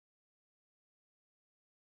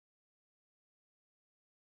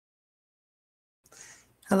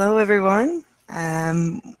Hello, everyone.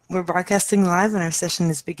 We're broadcasting live and our session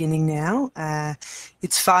is beginning now.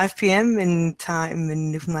 It's 5 p.m. in time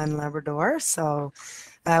in Newfoundland and Labrador, so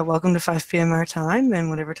welcome to 5 p.m. our time and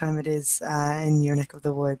whatever time it is in your neck of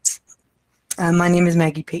the woods. My name is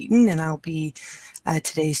Maggie Payton and I'll be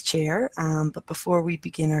today's chair. But before we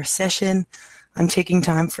begin our session, I'm taking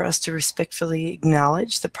time for us to respectfully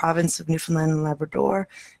acknowledge the province of Newfoundland and Labrador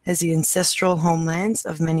as the ancestral homelands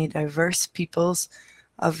of many diverse peoples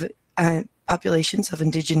of populations of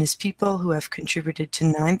Indigenous people who have contributed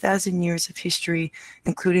to 9,000 years of history,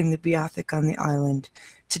 including the Beothuk on the island.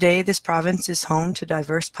 Today, this province is home to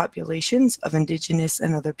diverse populations of Indigenous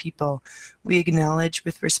and other people. We acknowledge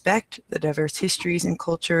with respect the diverse histories and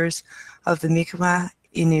cultures of the Mi'kmaq,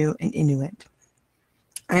 Innu, and Inuit.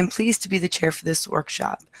 I am pleased to be the chair for this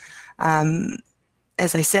workshop.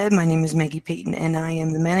 As I said, my name is Maggie Payton and I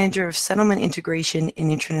am the Manager of Settlement Integration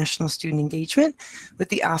and International Student Engagement with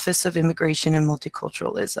the Office of Immigration and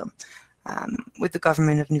Multiculturalism with the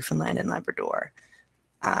Government of Newfoundland and Labrador.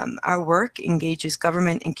 Our work engages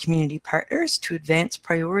government and community partners to advance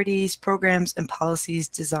priorities, programs, and policies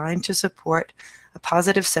designed to support a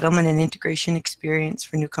positive settlement and integration experience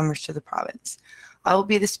for newcomers to the province. I will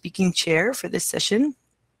be the speaking chair for this session,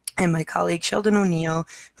 and my colleague Sheldon O'Neill,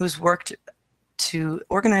 who's worked to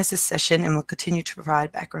organize this session and will continue to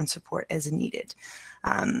provide background support as needed.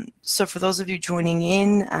 So for those of you joining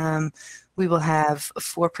in, we will have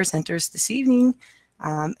 4 presenters this evening,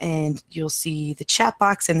 and you'll see the chat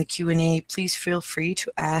box and the Q&A. Please feel free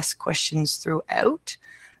to ask questions throughout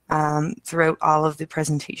all of the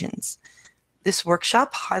presentations. This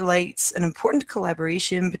workshop highlights an important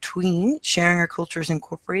collaboration between Sharing Our Cultures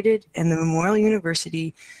Incorporated and the Memorial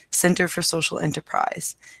University Center for Social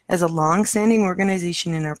Enterprise. As a long-standing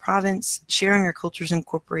organization in our province, Sharing Our Cultures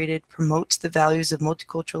Incorporated promotes the values of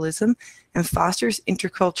multiculturalism and fosters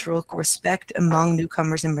intercultural respect among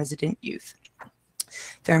newcomers and resident youth.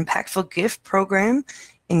 Their impactful gift program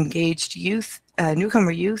engaged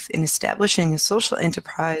newcomer youth in establishing a social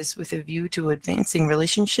enterprise with a view to advancing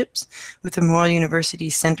relationships with the Memorial University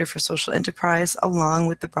Center for Social Enterprise along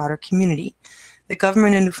with the broader community. The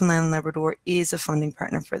Government of Newfoundland and Labrador is a funding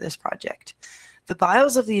partner for this project. The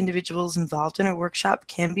bios of the individuals involved in our workshop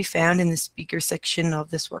can be found in the speaker section of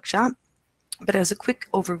this workshop. But as a quick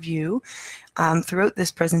overview, throughout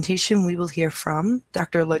this presentation, we will hear from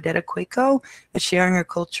Dr. Lodetta Quaco, a Sharing Our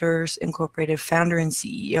Cultures Incorporated founder and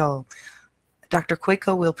CEO. Dr.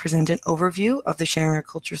 Quaco will present an overview of the Sharing Our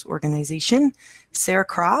Cultures organization. Sarah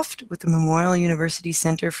Croft with the Memorial University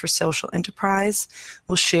Center for Social Enterprise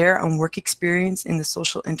will share on work experience in the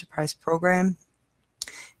Social Enterprise program.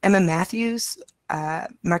 Emma Matthews,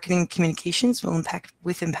 Marketing and Communications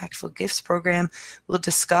with Impactful Gifts program will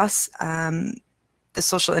discuss the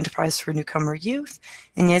Social Enterprise for Newcomer Youth.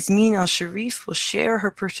 And Yasmin Al-Sharif will share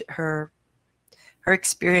her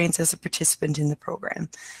experience as a participant in the program.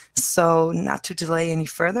 So not to delay any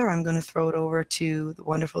further, I'm going to throw it over to the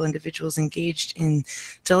wonderful individuals engaged in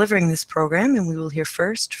delivering this program, and we will hear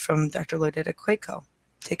first from Dr. Lodetta Quaco.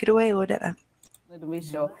 Take it away, Lodetta.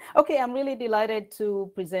 Okay, I'm really delighted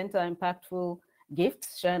to present our impactful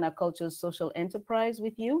gifts, Sharing Our Cultures Social Enterprise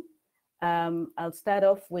with you. I'll start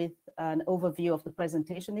off with an overview of the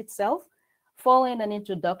presentation itself, following an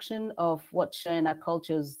introduction of what Sharing Our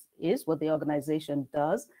Cultures is, what the organization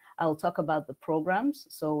does. I'll talk about the programs.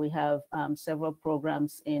 So we have several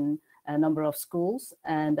programs in a number of schools,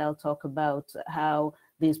 and I'll talk about how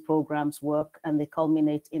these programs work and they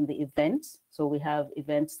culminate in the events. So we have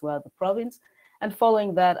events throughout the province. And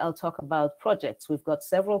following that, I'll talk about projects. We've got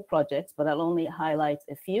several projects, but I'll only highlight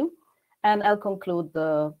a few. And I'll conclude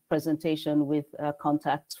the presentation with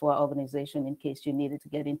contacts for our organization in case you needed to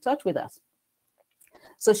get in touch with us.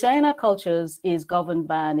 So Sharing Our Cultures is governed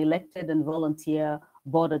by an elected and volunteer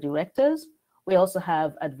board of directors. We also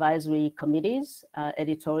have advisory committees,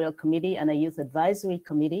 editorial committee, and a youth advisory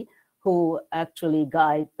committee who actually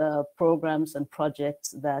guide the programs and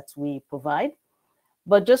projects that we provide.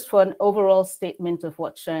 But just for an overall statement of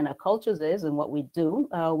what Sharing Our Cultures is and what we do,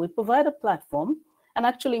 we provide a platform, and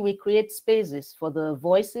actually we create spaces for the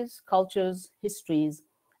voices, cultures, histories,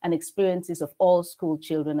 and experiences of all school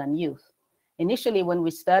children and youth. Initially, when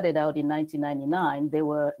we started out in 1999, they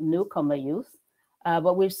were newcomer youth,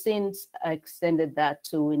 but we've since extended that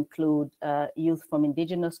to include youth from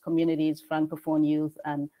Indigenous communities, Francophone youth,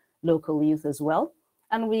 and local youth as well.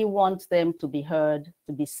 And we want them to be heard,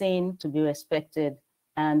 to be seen, to be respected,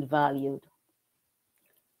 and valued.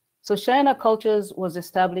 So Sharing Our Cultures was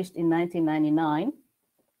established in 1999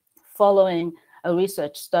 following a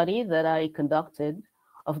research study that I conducted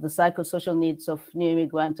of the psychosocial needs of new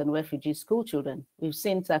immigrant and refugee school children. We've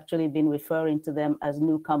since actually been referring to them as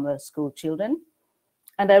newcomer school children.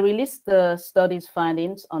 And I released the study's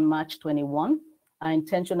findings on March 21. I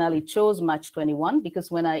intentionally chose March 21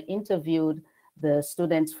 because when I interviewed the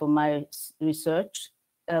students for my research,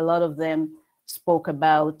 a lot of them spoke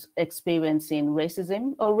about experiencing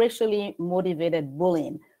racism or racially motivated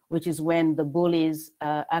bullying, which is when the bullies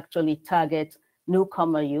actually target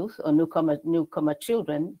newcomer youth or newcomer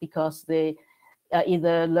children because they are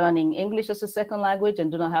either learning English as a second language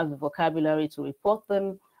and do not have the vocabulary to report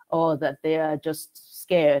them, or that they are just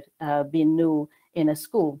scared being new in a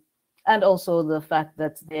school. And also the fact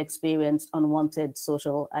that they experience unwanted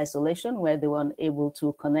social isolation where they weren't able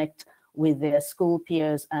to connect with their school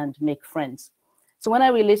peers and make friends. So when I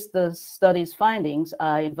released the study's findings,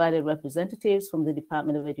 I invited representatives from the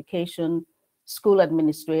Department of Education, school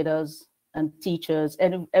administrators and teachers,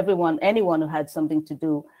 and anyone who had something to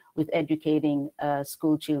do with educating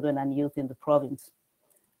school children and youth in the province.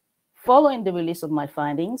 Following the release of my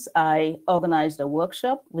findings, I organized a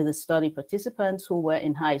workshop with the study participants who were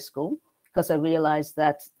in high school because I realized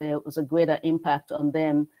that there was a greater impact on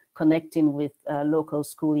them connecting with local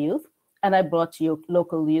school youth. And I brought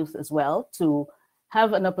local youth as well to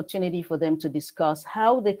have an opportunity for them to discuss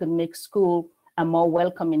how they could make school a more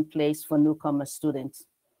welcoming place for newcomer students.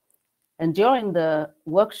 And during the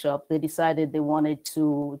workshop, they decided they wanted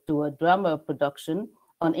to do a drama production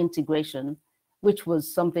on integration, which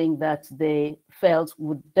was something that they felt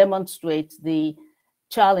would demonstrate the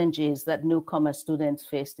challenges that newcomer students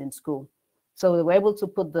faced in school. So we were able to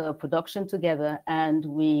put the production together, and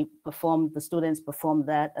the students performed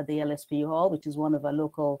that at the LSP Hall, which is one of our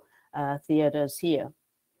local theaters here.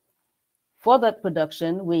 For that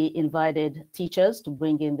production, we invited teachers to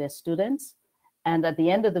bring in their students. And at the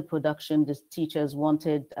end of the production, the teachers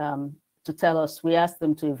wanted to tell us, we asked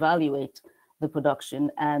them to evaluate the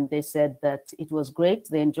production, and they said that it was great,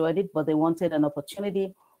 they enjoyed it, but they wanted an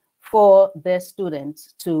opportunity for their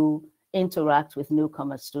students to interact with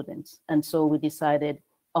newcomer students. And so we decided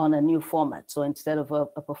on a new format. So instead of a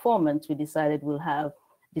performance, we decided we'll have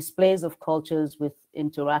displays of cultures with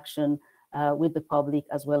interaction with the public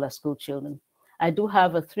as well as school children. I do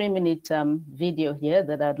have a 3-minute video here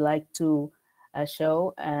that I'd like to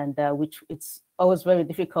show, and which it's always very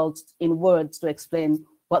difficult in words to explain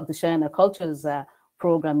what the Sharing Our Cultures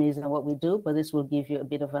program is and what we do, but this will give you a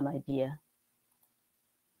bit of an idea.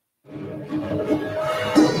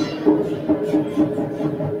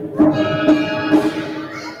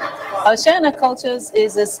 Our Sharing Our Cultures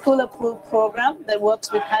is a school-approved program that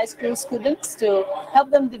works with high school students to help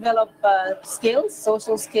them develop skills,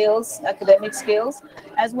 social skills, academic skills,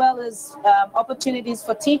 as well as opportunities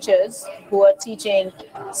for teachers who are teaching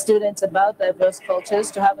students about diverse cultures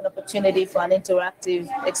to have an opportunity for an interactive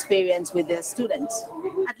experience with their students.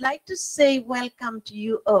 I'd like to say welcome to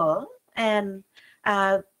you all, and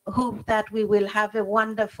hope that we will have a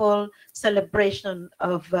wonderful celebration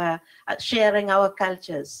of sharing our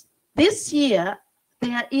cultures. This year,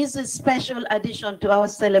 there is a special addition to our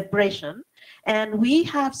celebration, and we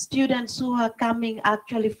have students who are coming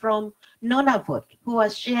actually from Nunavut who are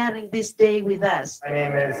sharing this day with us. My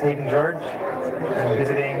name is Hayden George. I'm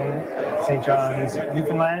visiting St. John's,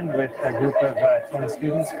 Newfoundland with a group of 20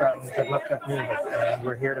 students from Nunavut, and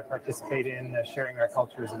we're here to participate in the Sharing Our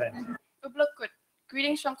Cultures event.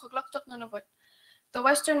 Greetings from Kugluktuk, Nunavut, the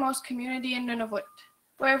westernmost community in Nunavut.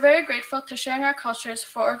 We are very grateful to Sharing Our Cultures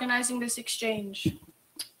for organizing this exchange,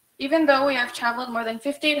 even though we have traveled more than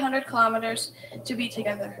 5,800 kilometers to be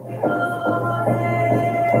together.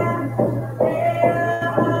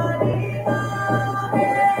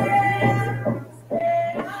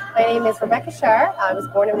 My name is Rebecca Shar. I was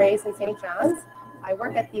born and raised in St. John's. I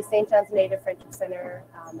work at the St. John's Native Friendship Center.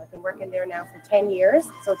 I've been working there now for 10 years.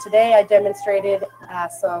 So today I demonstrated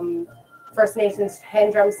some First Nations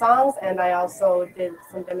hand drum songs, and I also did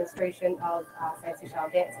some demonstration of fancy shawl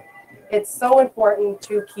dancing. It's so important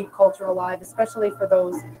to keep culture alive, especially for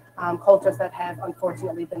those cultures that have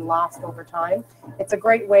unfortunately been lost over time. It's a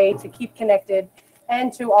great way to keep connected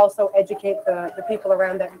and to also educate the people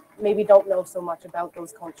around that maybe don't know so much about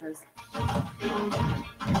those cultures.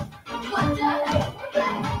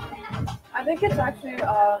 I think it's actually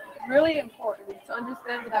really important to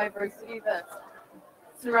understand the diversity that's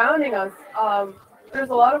surrounding us. There's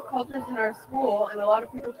a lot of cultures in our school and a lot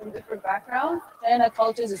of people from different backgrounds. Sharing Our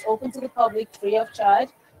Cultures is open to the public free of charge.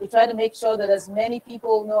 We try to make sure that as many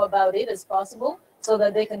people know about it as possible so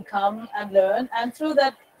that they can come and learn. And through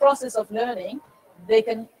that process of learning, they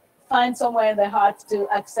can find somewhere in their hearts to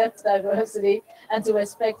accept diversity and to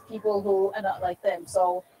respect people who are not like them.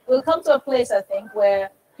 So we'll come to a place, I think,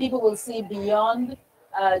 where people will see beyond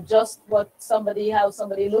just how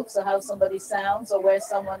somebody looks or how somebody sounds or where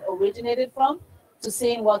someone originated from, to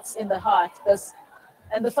seeing what's in the heart.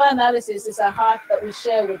 And the fun analysis is a heart that we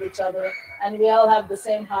share with each other, and we all have the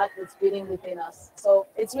same heart that's beating within us. So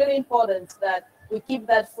it's really important that we keep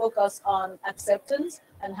that focus on acceptance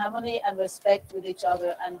and harmony and respect with each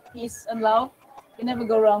other, and peace and love. You never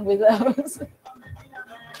go wrong with those.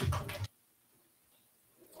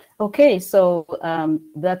 Okay, so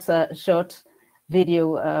that's a short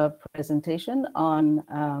video presentation on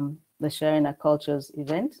the Sharing Our Cultures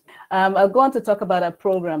event. I'll go on to talk about our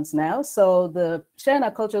programs now. So the Sharing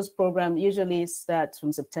Our Cultures program usually starts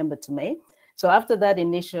from September to May. So after that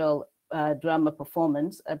initial drama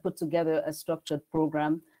performance, I put together a structured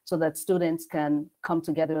program so that students can come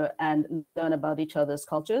together and learn about each other's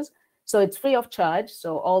cultures. So it's free of charge.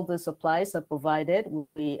 So all the supplies are provided.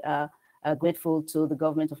 We are grateful to the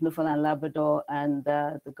government of Newfoundland and Labrador and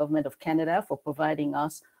the government of Canada for providing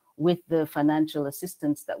us with the financial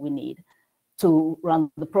assistance that we need to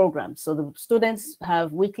run the program. So the students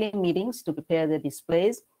have weekly meetings to prepare their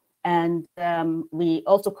displays. And we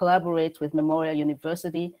also collaborate with Memorial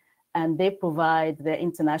University, and they provide their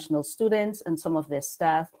international students and some of their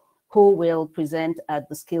staff who will present at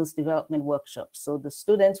the skills development workshops. So the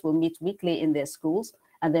students will meet weekly in their schools,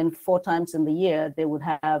 and then 4 times in the year, they would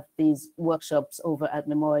have these workshops over at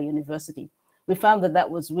Memorial University. We found that that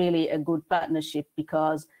was really a good partnership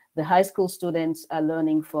because the high school students are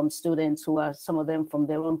learning from students who are, some of them from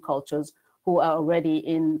their own cultures, who are already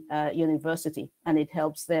in university, and it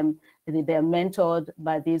helps them. They're mentored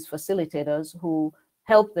by these facilitators who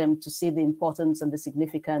help them to see the importance and the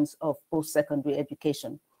significance of post-secondary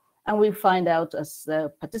education. And we find out as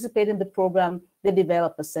participate in the program, they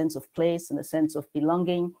develop a sense of place and a sense of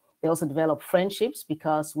belonging. They also develop friendships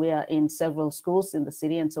because we are in several schools in the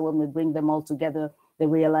city. And so when we bring them all together, they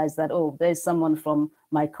realize that, oh, there's someone from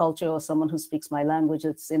my culture or someone who speaks my language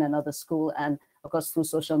that's in another school. And of course, through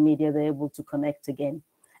social media, they're able to connect again.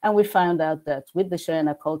 And we found out that with the Sharing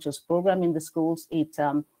Our Cultures program in the schools, it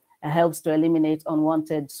helps to eliminate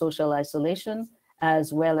unwanted social isolation,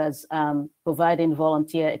 as well as providing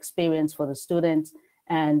volunteer experience for the students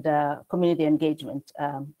and community engagement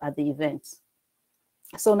at the events.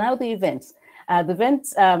 So now the events. The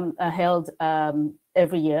events are held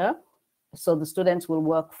every year. So the students will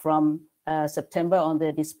work from September on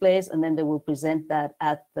their displays, and then they will present that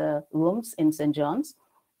at the rooms in St. John's.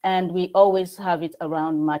 And we always have it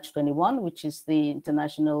around March 21, which is the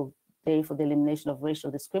International Day for the Elimination of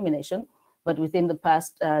Racial Discrimination. But within the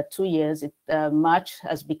past 2 years, March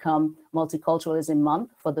has become Multiculturalism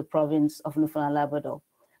Month for the province of Newfoundland and Labrador.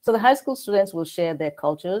 So the high school students will share their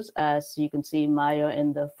cultures. As you can see, Maya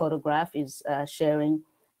in the photograph is sharing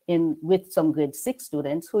with some grade 6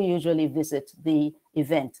 students who usually visit the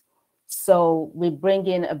event. So we bring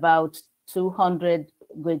in about 200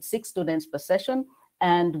 grade 6 students per session,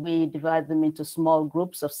 and we divide them into small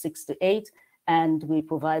groups of 6 to 8, and we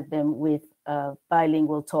provide them with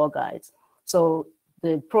bilingual tour guides. So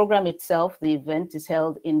the program itself, the event, is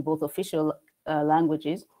held in both official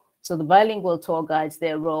languages. So the bilingual tour guides,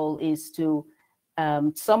 their role is to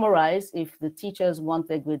summarize if the teachers want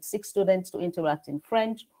their grade 6 students to interact in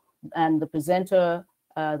French, and the presenter,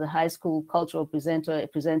 the high school cultural presenter,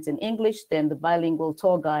 presents in English, then the bilingual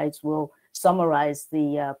tour guides will summarize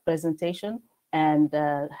the presentation and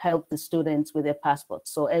help the students with their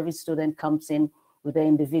passports. So every student comes in with their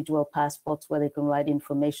individual passports where they can write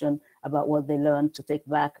information about what they learned to take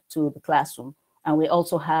back to the classroom. And we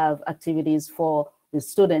also have activities for the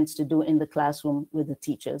students to do in the classroom with the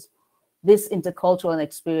teachers. This intercultural and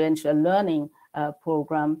experiential learning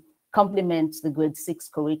program complements the grade 6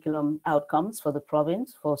 curriculum outcomes for the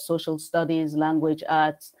province for social studies, language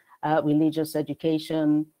arts, religious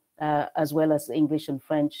education, as well as English and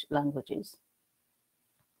French languages.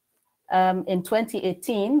 In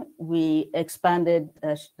 2018, we expanded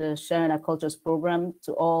the Sharing Our Cultures program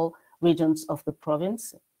to all regions of the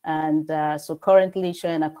province. And so currently,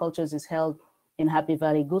 Sharing Our Cultures is held in Happy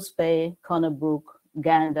Valley, Goose Bay, Corner Brook,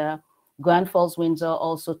 Gander. Grand Falls, Windsor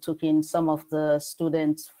also took in some of the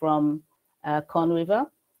students from Corn River,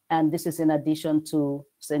 and this is in addition to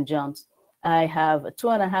St. John's. I have a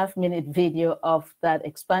 2.5-minute video of that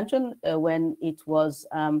expansion when it was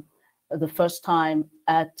the first time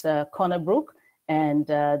at Corner Brook, and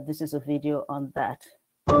this is a video on that.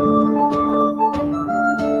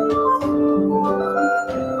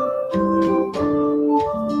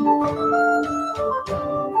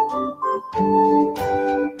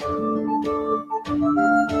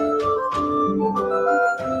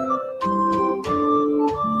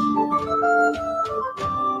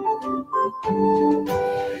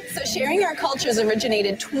 Sharing Our Cultures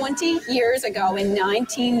originated 20 years ago in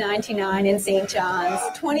 1999 in St. John's.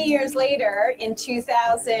 20 years later, in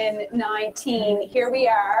 2019, here we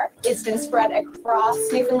are. It's been spread across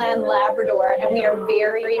Newfoundland, Labrador, and we are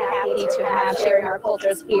very happy to have Sharing Our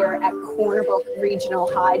Cultures here at Corner Brook Regional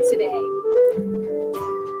High today.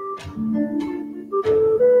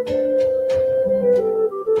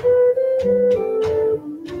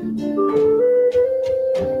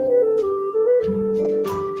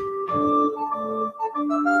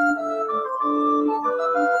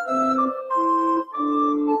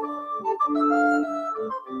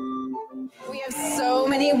 We have so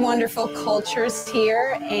many wonderful cultures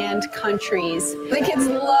here and countries. The kids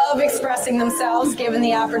love expressing themselves given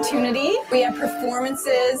the opportunity. We have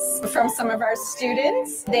performances from some of our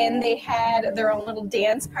students. Then they had their own little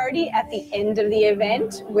dance party at the end of the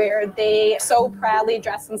event where they so proudly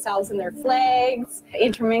dressed themselves in their flags,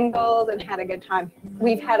 intermingled, and had a good time.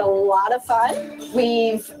 We've had a lot of fun.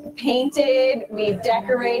 We've painted, we've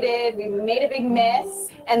decorated, we've made a big mess,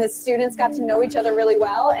 and the students got to know each other really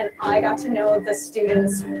well, and I got to know the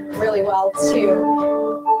students really well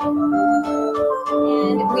too.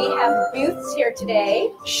 And we have booths here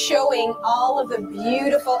today showing all of the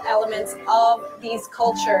beautiful elements of these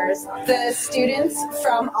cultures. The students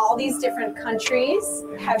from all these different countries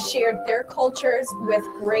have shared their cultures with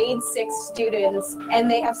grade 6 students,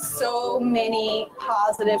 and they have so many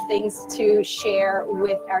positive things to share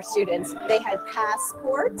with our students. They had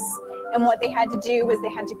passports, and what they had to do was they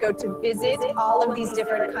had to go to visit all of these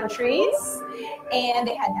different countries, and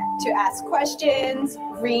they had to ask questions,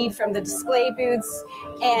 read from the display booths,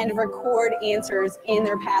 and record answers in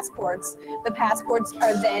their passports. The passports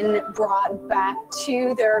are then brought back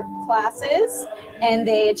to their classes, and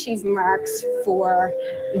they achieve marks for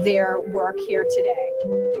their work here today.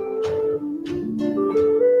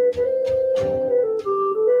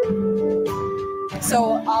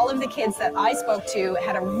 So all of the kids that I spoke to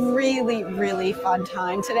had a really, really fun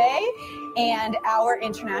time today, and our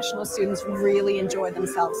international students really enjoyed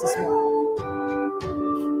themselves as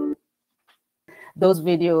well. Those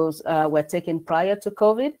videos were taken prior to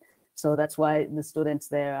COVID, so that's why the students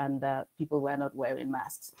there and people were not wearing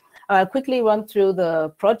masks. I'll quickly run through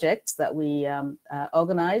the projects that we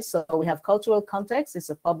organized. So we have Cultural Context. It's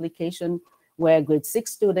a publication where grade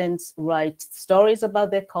 6 students write stories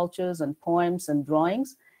about their cultures and poems and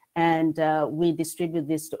drawings. And we distribute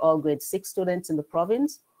this to all grade 6 students in the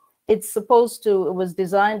province. It was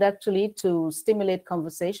designed actually to stimulate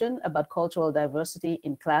conversation about cultural diversity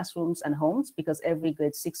in classrooms and homes, because every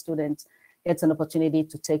grade 6 student gets an opportunity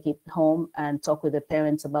to take it home and talk with their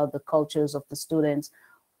parents about the cultures of the students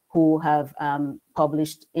who have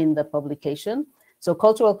published in the publication. So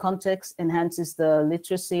Cultural Context enhances the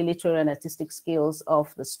literacy, literary and artistic skills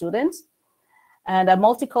of the students. And a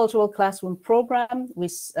multicultural classroom program, we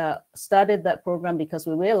started that program because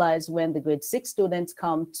we realized when the grade 6 students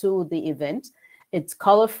come to the event, it's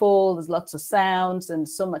colorful, there's lots of sounds and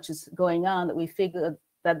so much is going on that we figured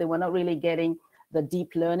that they were not really getting the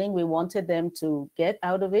deep learning we wanted them to get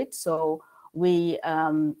out of it. So we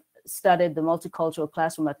started the Multicultural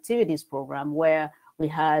Classroom Activities program, where we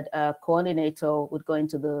had a coordinator would go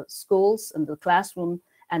into the schools and the classroom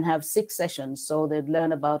and have 6 sessions. So they'd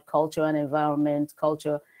learn about culture and environment,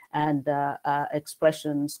 culture and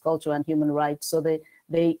expressions, culture and human rights. So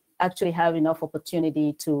they actually have enough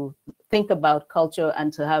opportunity to think about culture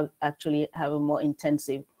and to have a more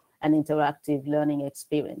intensive and interactive learning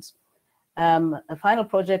experience. A final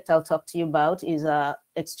project I'll talk to you about is an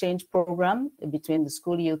exchange program between the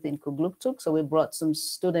school youth in Kugluktuk. So we brought some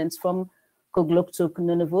students from Kugluktuk,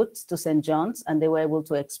 Nunavut to St. John's, and they were able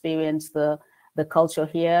to experience the culture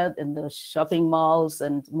here in the shopping malls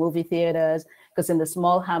and movie theaters, because in the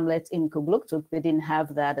small hamlet in Kugluktuk, they didn't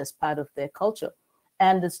have that as part of their culture.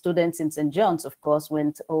 And the students in St. John's, of course,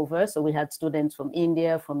 went over. So we had students from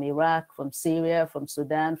India, from Iraq, from Syria, from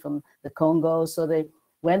Sudan, from the Congo. So they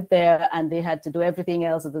went there and they had to do everything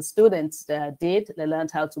else that the students did. They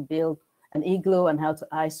learned how to build an igloo and how to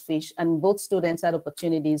ice fish. And both students had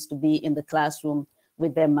opportunities to be in the classroom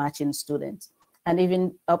with their matching students. And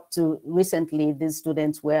even up to recently, these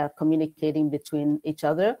students were communicating between each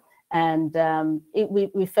other. And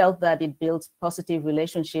we felt that it built positive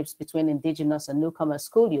relationships between Indigenous and newcomer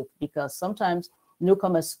school youth, because sometimes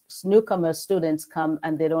newcomer students come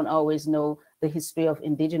and they don't always know the history of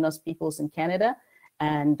Indigenous peoples in Canada.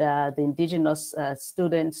 And the Indigenous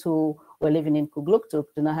students who were living in Kugluktuk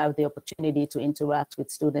do not have the opportunity to interact with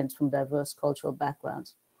students from diverse cultural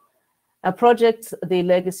backgrounds. A project, the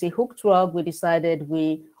Legacy Hooked Rug, we decided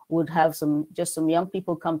we would have some young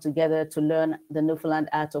people come together to learn the Newfoundland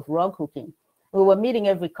art of rug hooking. we were meeting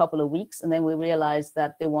every couple of weeks, and then we realized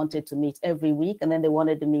that they wanted to meet every week, and then they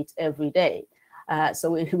wanted to meet every day.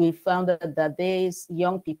 So we found that these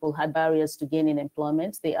young people had barriers to gaining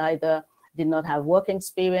employment. They either did not have work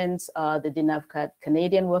experience, they didn't have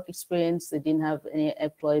Canadian work experience, they didn't have any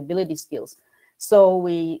employability skills. So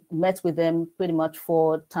we met with them pretty much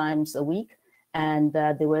 4 times a week, and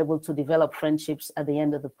they were able to develop friendships at the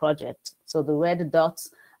end of the project. So the red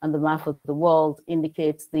dots on the map of the world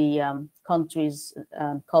indicates the countries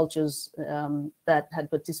and cultures that had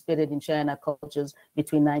participated in sharing our cultures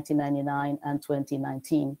between 1999 and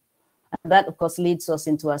 2019. And that, of course, leads us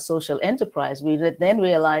into our social enterprise. We then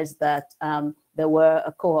realized that there were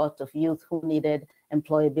a cohort of youth who needed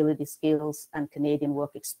employability skills and Canadian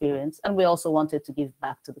work experience, and we also wanted to give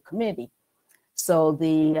back to the community. So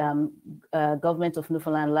the government of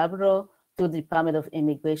Newfoundland and Labrador, through the Department of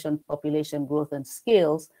Immigration, Population Growth and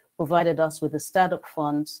Skills, provided us with the startup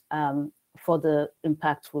funds for the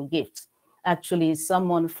impactful gifts. Actually,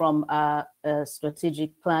 someone from our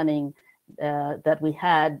strategic planning that we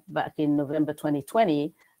had back in November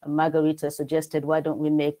 2020, Margarita suggested, why don't we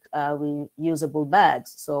make reusable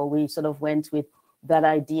bags? So we sort of went with that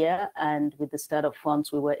idea, and with the startup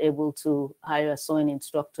funds, we were able to hire a sewing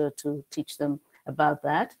instructor to teach them about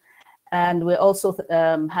that. And we also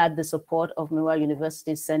had the support of Memorial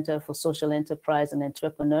University Center for Social Enterprise and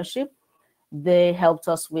Entrepreneurship. They helped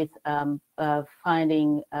us with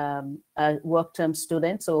finding a work-term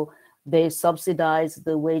student. So they subsidized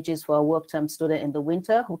the wages for a work-term student in the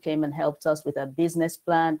winter who came and helped us with a business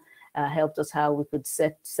plan, helped us how we could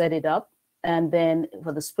set it up. And then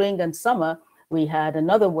for the spring and summer, we had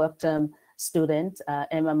another work-term student,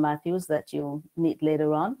 Emma Matthews, that you'll meet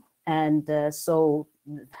later on. And so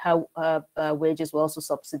how wages were also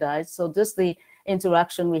subsidized. So just the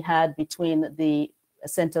interaction we had between the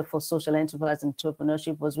Center for Social Enterprise and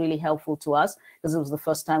Entrepreneurship was really helpful to us, because it was the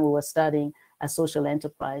first time we were starting a social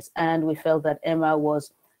enterprise. And we felt that Emma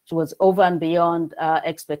was over and beyond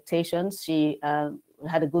expectations. She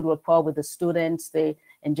had a good rapport with the students. They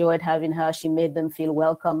enjoyed having her. She made them feel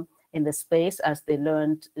welcome in the space as they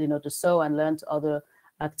learned, to sew and learned other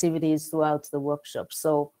activities throughout the workshop.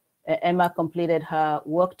 So Emma completed her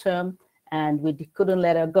work term, and we couldn't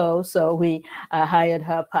let her go. So we hired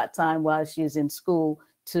her part-time while she's in school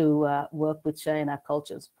to work with sharing our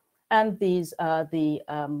cultures. And these are the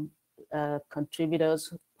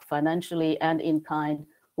contributors financially and in kind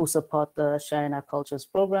who support the Sharing Our Cultures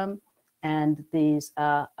program. And these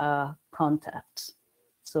are our contacts.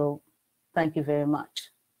 So thank you very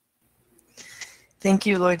much. Thank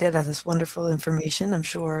you, Lloydetta. That's wonderful information. I'm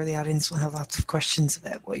sure the audience will have lots of questions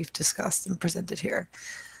about what you've discussed and presented here.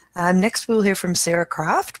 Next, we'll hear from Sarah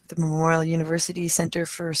Kraft, the Memorial University Center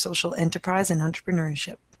for Social Enterprise and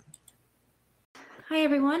Entrepreneurship. Hi,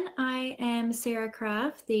 everyone. I am Sarah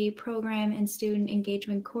Kraft, the Program and Student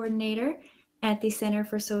Engagement Coordinator at the Center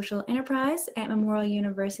for Social Enterprise at Memorial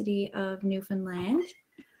University of Newfoundland.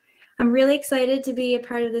 I'm really excited to be a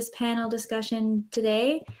part of this panel discussion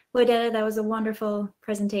today. Lloydetta, that was a wonderful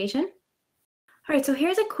presentation. All right, so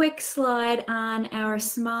here's a quick slide on our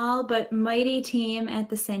small but mighty team at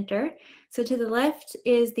the center. So to the left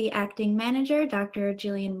is the acting manager, Dr.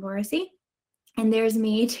 Jillian Morrissey, and there's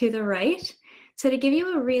me to the right. So to give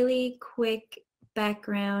you a really quick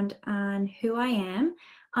background on who I am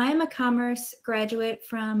a commerce graduate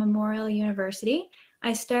from Memorial University.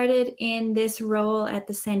 I started in this role at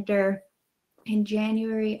the center in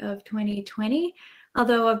January of 2020,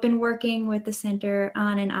 although I've been working with the center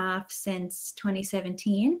on and off since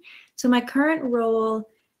 2017. So my current role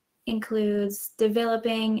includes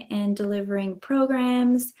developing and delivering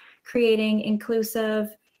programs, creating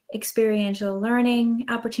inclusive experiential learning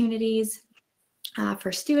opportunities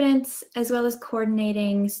for students, as well as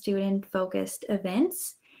coordinating student-focused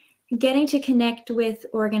events. Getting to connect with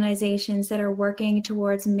organizations that are working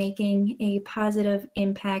towards making a positive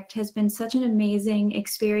impact has been such an amazing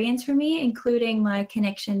experience for me, including my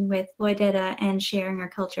connection with Lloydetta and Sharing Our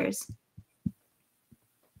Cultures.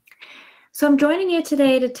 So I'm joining you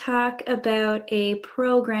today to talk about a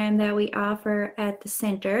program that we offer at the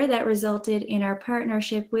center that resulted in our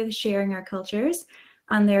partnership with Sharing Our Cultures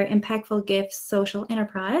on their Impactful Gifts social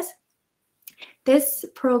enterprise. This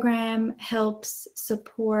program helps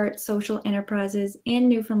support social enterprises in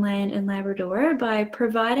Newfoundland and Labrador by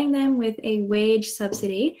providing them with a wage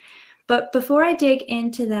subsidy. But before I dig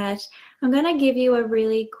into that, I'm going to give you a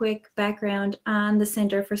really quick background on the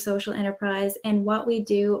Center for Social Enterprise and what we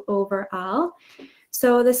do overall.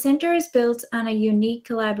 So the center is built on a unique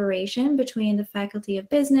collaboration between the Faculty of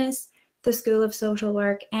Business, the School of Social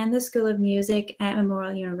Work, and the School of Music at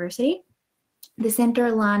Memorial University. The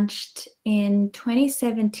center launched in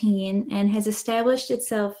 2017 and has established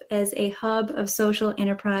itself as a hub of social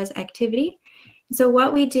enterprise activity. So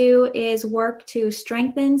what we do is work to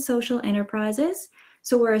strengthen social enterprises.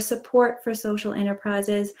 So we're a support for social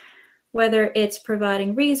enterprises, whether it's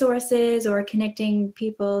providing resources or connecting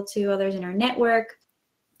people to others in our network.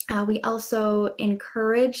 We also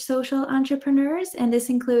encourage social entrepreneurs, and this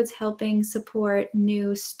includes helping support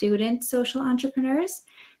new student social entrepreneurs.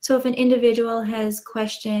 So if an individual has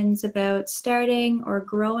questions about starting or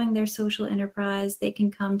growing their social enterprise, they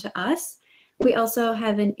can come to us. We also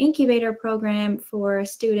have an incubator program for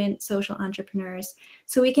student social entrepreneurs,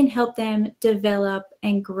 so we can help them develop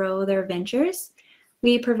and grow their ventures.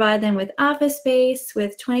 We provide them with office space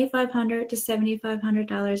with $2,500 to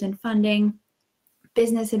 $7,500 in funding,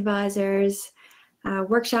 business advisors,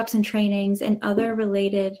 workshops and trainings, and other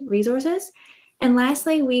related resources. And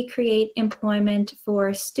lastly, we create employment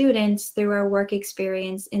for students through our work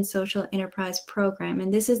experience in social enterprise program.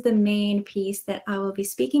 And this is the main piece that I will be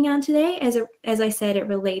speaking on today. As I said, it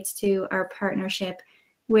relates to our partnership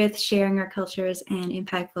with Sharing Our Cultures and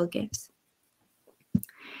Impactful Gifts.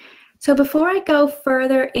 So before I go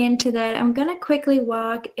further into that, I'm going to quickly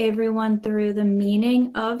walk everyone through the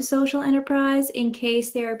meaning of social enterprise in case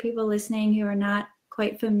there are people listening who are not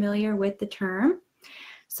quite familiar with the term.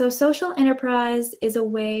 So social enterprise is a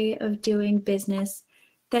way of doing business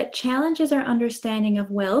that challenges our understanding of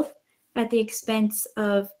wealth at the expense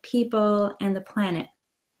of people and the planet.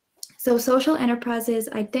 So social enterprises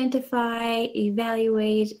identify,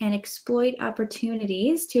 evaluate, and exploit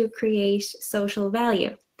opportunities to create social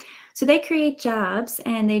value. So they create jobs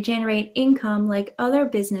and they generate income like other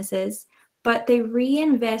businesses, but they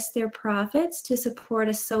reinvest their profits to support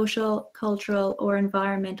a social, cultural, or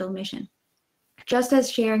environmental mission, just as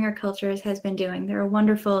Sharing Our Cultures has been doing. They're a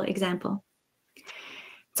wonderful example.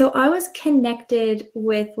 So I was connected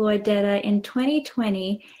with Lloydetta in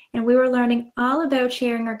 2020, and we were learning all about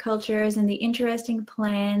Sharing Our Cultures and the interesting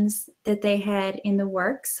plans that they had in the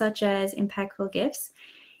works, such as Impactful Gifts.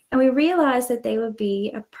 And we realized that they would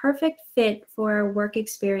be a perfect fit for our work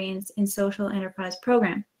experience in social enterprise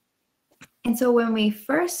program. And so when we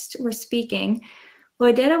first were speaking,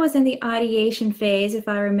 Lloydetta was in the ideation phase, if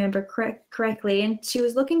I remember correctly, and she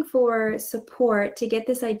was looking for support to get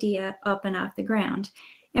this idea up and off the ground.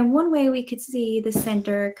 And one way we could see the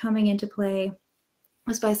center coming into play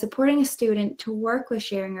was by supporting a student to work with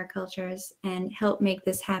Sharing Our Cultures and help make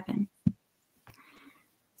this happen.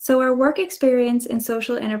 So our work experience in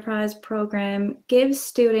social enterprise program gives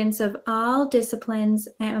students of all disciplines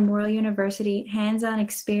at Memorial University hands-on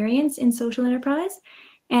experience in social enterprise,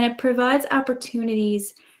 and it provides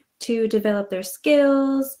opportunities to develop their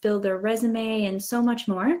skills, build their resume, and so much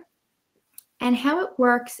more. And how it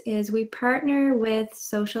works is we partner with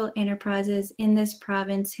social enterprises in this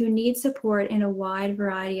province who need support in a wide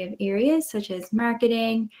variety of areas, such as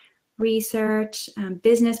marketing, research,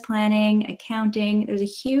 business planning, accounting. There's a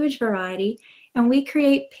huge variety, and we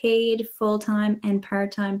create paid full-time and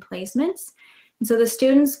part-time placements. And so the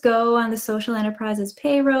students go on the social enterprise's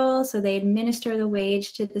payroll, so they administer the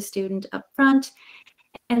wage to the student up front,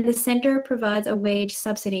 and the center provides a wage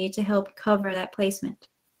subsidy to help cover that placement.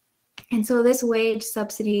 And so this wage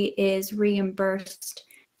subsidy is reimbursed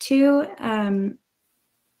to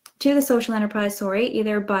the social enterprise,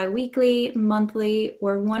 either bi-weekly, monthly,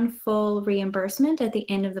 or one full reimbursement at the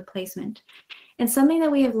end of the placement. And something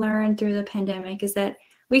that we have learned through the pandemic is that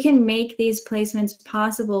we can make these placements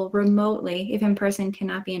possible remotely if in-person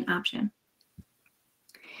cannot be an option.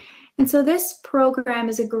 And so this program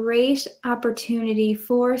is a great opportunity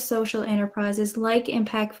for social enterprises like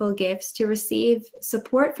Impactful Gifts to receive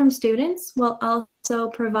support from students while also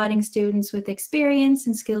providing students with experience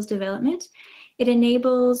and skills development. It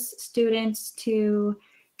enables students to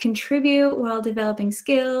contribute while developing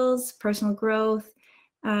skills, personal growth,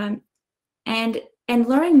 and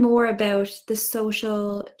learning more about the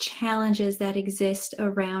social challenges that exist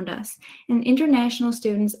around us. And international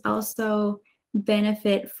students also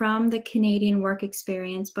benefit from the Canadian work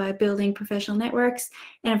experience by building professional networks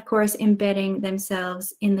and, of course, embedding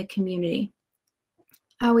themselves in the community.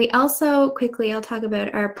 We also, quickly, I'll talk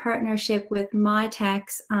about our partnership with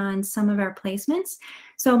MyTax on some of our placements.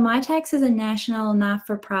 So MyTax is a national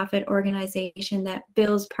not-for-profit organization that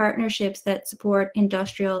builds partnerships that support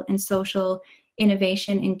industrial and social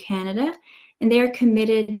innovation in Canada. And they're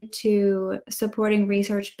committed to supporting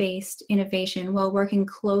research-based innovation while working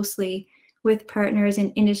closely with partners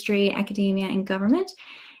in industry, academia, and government.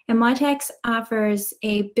 And MyTax offers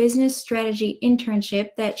a business strategy internship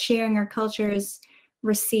that Sharing Our Cultures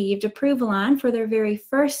received approval on for their very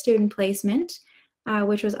first student placement,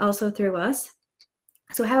 which was also through us.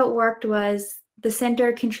 So how it worked was the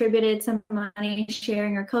center contributed some money,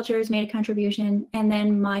 sharing our cultures, made a contribution, and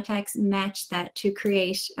then MyTax matched that to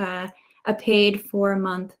create a paid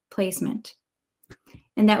 4-month placement.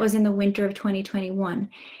 And that was in the winter of 2021.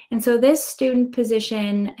 And so this student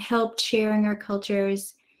position helped Sharing Our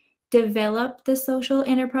Cultures develop the social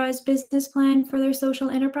enterprise business plan for their social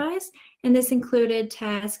enterprise. And this included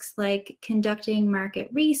tasks like conducting market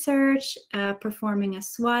research, performing a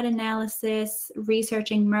SWOT analysis,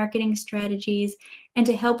 researching marketing strategies, and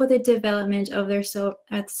to help with the development of their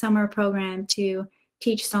summer program to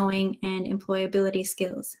teach sewing and employability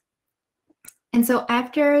skills. And so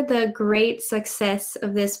after the great success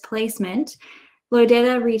of this placement,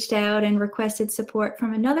 Loidetta reached out and requested support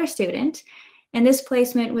from another student. And this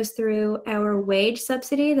placement was through our wage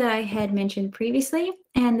subsidy that I had mentioned previously.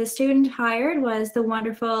 And the student hired was the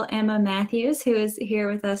wonderful Emma Matthews, who is here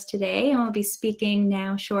with us today and will be speaking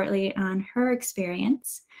now shortly on her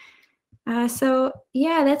experience. So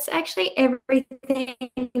yeah, that's actually everything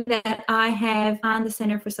that I have on the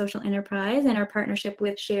Center for Social Enterprise and our partnership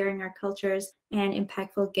with Sharing Our Cultures and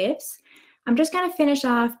Impactful Gifts. I'm just going to finish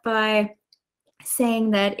off by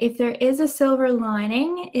saying that if there is a silver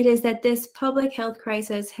lining, it is that this public health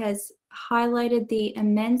crisis has highlighted the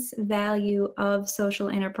immense value of social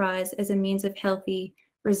enterprise as a means of healthy,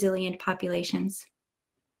 resilient populations.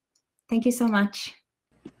 Thank you so much.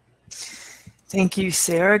 Thank you,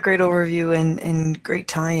 Sarah. Great overview and great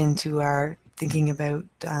tie into our thinking about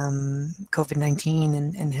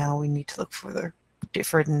COVID-19 and how we need to look for the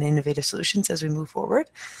different and innovative solutions as we move forward.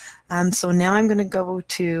 So now I'm going to go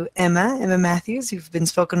to Emma Matthews. You've been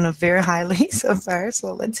spoken of very highly so far,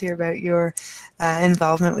 so let's hear about your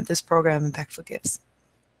involvement with this program, Impactful Gifts.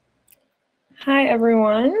 Hi,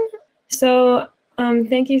 everyone. So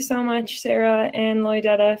thank you so much, Sarah and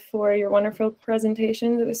Loidetta, for your wonderful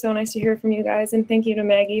presentations. It was so nice to hear from you guys, and thank you to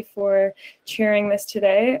Maggie for chairing this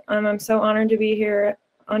today. I'm so honored to be here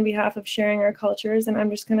on behalf of Sharing Our Cultures, and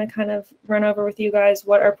I'm just going to kind of run over with you guys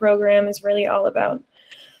what our program is really all about.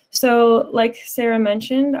 So like Sarah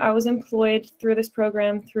mentioned, I was employed through this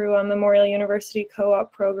program through a Memorial University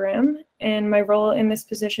co-op program, and my role in this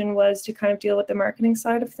position was to kind of deal with the marketing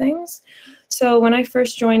side of things. So when I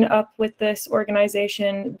first joined up with this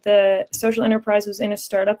organization, the social enterprise was in a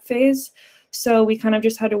startup phase. So we kind of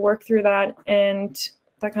just had to work through that, and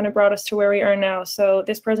that kind of brought us to where we are now. So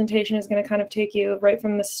this presentation is going to kind of take you right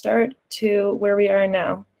from the start to where we are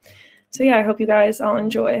now. So yeah, I hope you guys all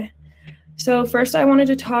enjoy. So first, I wanted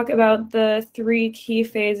to talk about the 3 key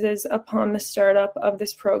phases upon the startup of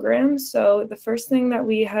this program. So the first thing that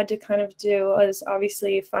we had to kind of do was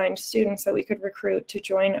obviously find students that we could recruit to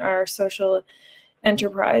join our social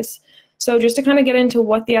enterprise. So just to kind of get into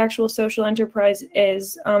what the actual social enterprise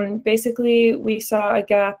is, basically we saw a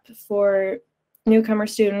gap for newcomer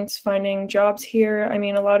students finding jobs here. I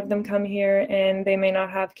mean, a lot of them come here and they may not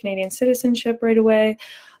have Canadian citizenship right away.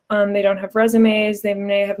 They don't have resumes, they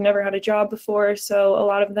may have never had a job before, so a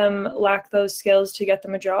lot of them lack those skills to get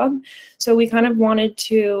them a job. So we kind of wanted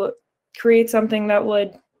to create something that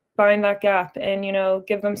would find that gap and, you know,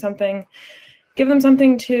 give them something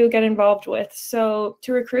to get involved with. So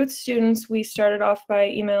to recruit students, we started off by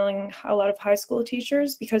emailing a lot of high school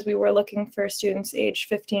teachers because we were looking for students aged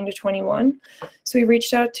 15 to 21. So we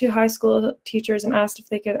reached out to high school teachers and asked if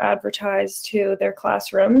they could advertise to their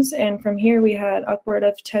classrooms. And from here, we had upward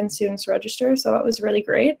of 10 students register. So that was really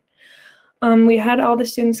great. We had all the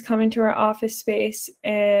students come into our office space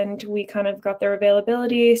and we kind of got their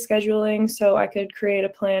availability, scheduling, so I could create a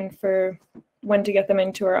plan for when to get them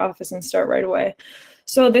into our office and start right away.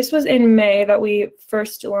 So this was in May that we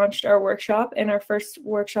first launched our workshop, and our first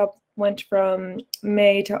workshop went from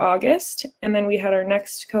May to August, and then we had our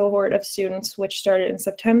next cohort of students which started in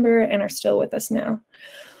September and are still with us now.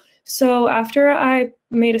 So after I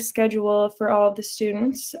made a schedule for all of the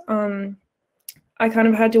students, I kind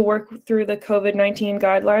of had to work through the COVID-19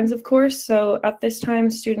 guidelines, of course. So at this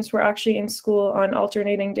time, students were actually in school on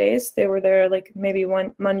alternating days. They were there like maybe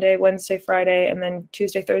one Monday, Wednesday, Friday, and then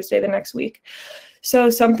Tuesday, Thursday the next week.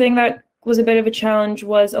 So something that was a bit of a challenge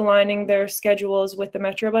was aligning their schedules with the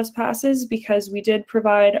Metro bus passes, because we did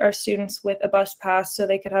provide our students with a bus pass so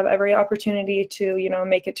they could have every opportunity to, you know,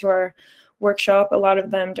 make it to our workshop. A lot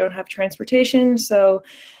of them don't have transportation, so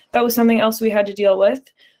that was something else we had to deal with.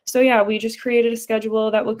 So yeah, we just created a schedule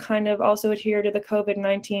that would kind of also adhere to the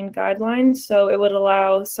COVID-19 guidelines. So it would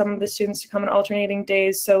allow some of the students to come on alternating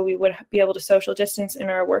days so we would be able to social distance in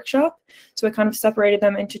our workshop. So it kind of separated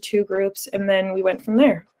them into 2 groups, and then we went from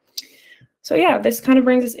there. So yeah, this kind of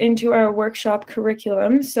brings us into our workshop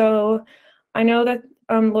curriculum. So I know that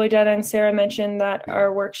Loydetta and Sarah mentioned that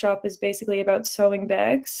our workshop is basically about sewing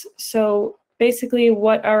bags. So basically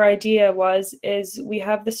what our idea was is we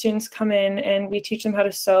have the students come in and we teach them how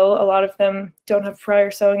to sew. A lot of them don't have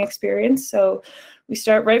prior sewing experience. So we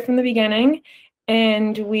start right from the beginning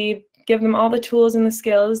and we give them all the tools and the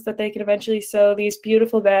skills that they can eventually sew these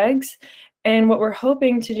beautiful bags. And what we're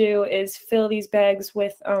hoping to do is fill these bags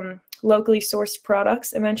with locally sourced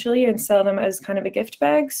products eventually and sell them as kind of a gift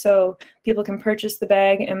bag. So people can purchase the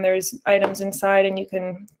bag and there's items inside and you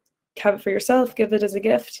can have it for yourself, give it as a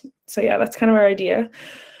gift. So yeah, that's kind of our idea.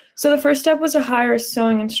 So the first step was to hire a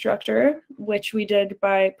sewing instructor, which we did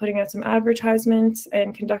by putting out some advertisements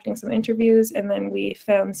and conducting some interviews. And then we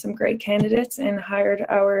found some great candidates and hired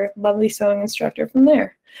our lovely sewing instructor from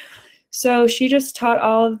there. So she just taught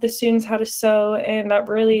all of the students how to sew, and that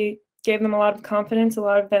really gave them a lot of confidence. A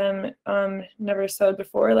lot of them never sewed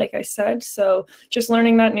before, like I said. So just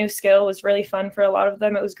learning that new skill was really fun for a lot of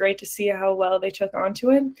them. It was great to see how well they took onto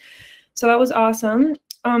it. So that was awesome.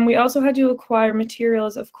 We also had to acquire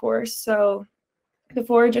materials, of course. So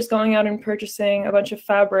before just going out and purchasing a bunch of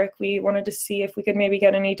fabric, we wanted to see if we could maybe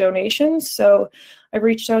get any donations. So I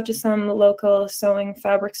reached out to some local sewing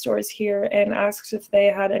fabric stores here and asked if they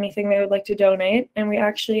had anything they would like to donate. And we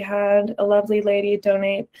actually had a lovely lady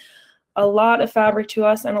donate a lot of fabric to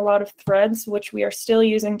us and a lot of threads, which we are still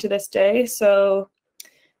using to this day. So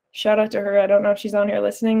shout out to her. I don't know if she's on here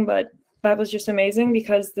listening, but that was just amazing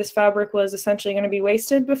because this fabric was essentially going to be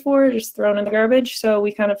wasted before, just thrown in the garbage. So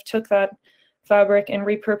we kind of took that fabric and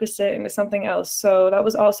repurposed it into something else. So that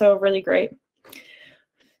was also really great.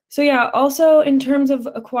 So yeah, also in terms of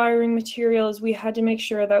acquiring materials, we had to make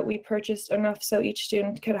sure that we purchased enough so each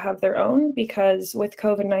student could have their own, because with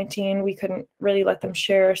COVID-19, we couldn't really let them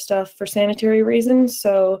share stuff for sanitary reasons.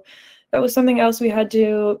 So that was something else we had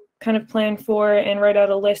to kind of plan for and write out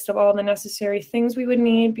a list of all the necessary things we would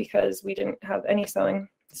need because we didn't have any sewing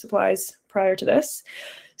supplies prior to this.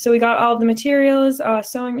 So we got all of the materials,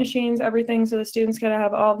 sewing machines, everything, so the students could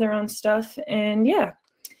have all of their own stuff. And yeah,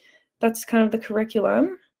 that's kind of the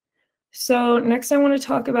curriculum. So next I want to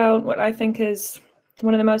talk about what I think is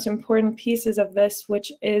one of the most important pieces of this,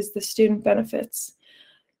 which is the student benefits.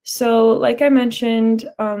 So like I mentioned,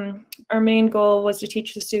 our main goal was to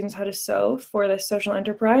teach the students how to sew for the social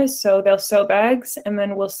enterprise. So they'll sew bags and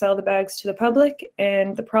then we'll sell the bags to the public,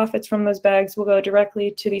 and the profits from those bags will go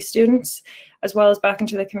directly to these students as well as back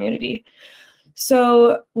into the community.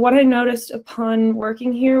 So what I noticed upon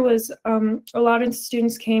working here was a lot of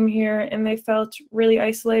students came here and they felt really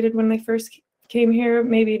isolated when they first came here.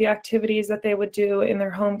 Maybe the activities that they would do in their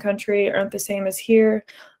home country aren't the same as here.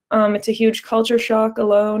 It's a huge culture shock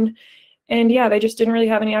alone. And yeah, they just didn't really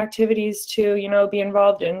have any activities to, you know, be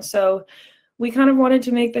involved in. So we kind of wanted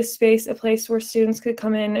to make this space a place where students could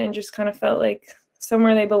come in and just kind of felt like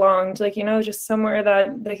somewhere they belonged, like, you know, just somewhere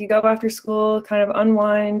that they could go after school, kind of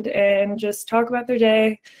unwind and just talk about their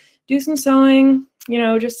day, do some sewing, you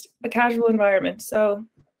know, just a casual environment. So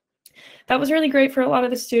that was really great for a lot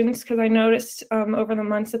of the students because I noticed over the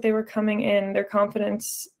months that they were coming in, their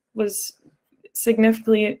confidence was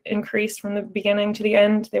significantly increased from the beginning to the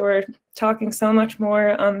end. They were talking so much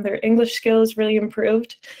more. Their English skills really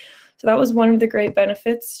improved. So that was one of the great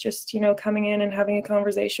benefits, just, you know, coming in and having a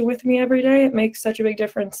conversation with me every day. It makes such a big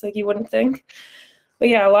difference, like you wouldn't think. But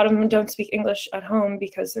yeah, a lot of them don't speak English at home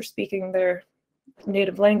because they're speaking their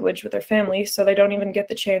native language with their family, so they don't even get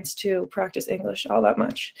the chance to practice English all that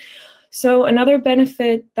much. So another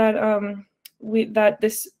benefit that that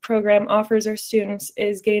this program offers our students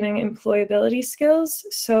is gaining employability skills.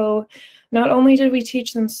 So not only did we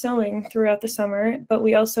teach them sewing throughout the summer, but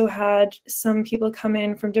we also had some people come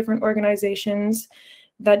in from different organizations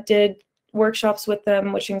that did workshops with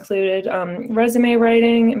them, which included resume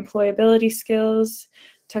writing, employability skills,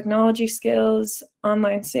 technology skills,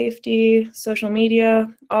 online safety, social media,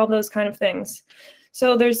 all those kind of things.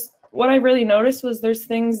 So what I really noticed was there's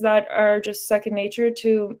things that are just second nature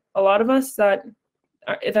to a lot of us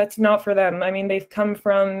that's not for them. I mean, they've come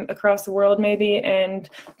from across the world maybe, and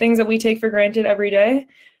things that we take for granted every day,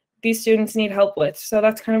 these students need help with. So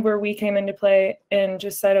that's kind of where we came into play and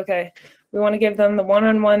just said, okay, we want to give them the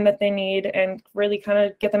one-on-one that they need and really kind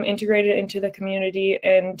of get them integrated into the community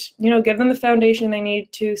and, you know, give them the foundation they need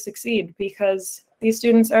to succeed, because these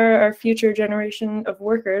students are our future generation of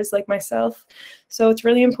workers like myself. So it's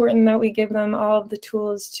really important that we give them all of the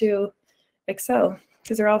tools to excel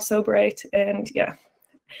because they're all so bright. And yeah.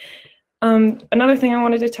 Another thing I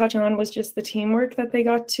wanted to touch on was just the teamwork that they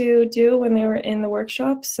got to do when they were in the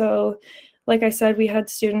workshop. So like I said, we had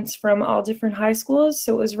students from all different high schools.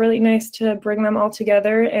 So it was really nice to bring them all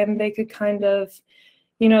together and they could kind of,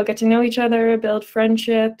 you know, get to know each other, build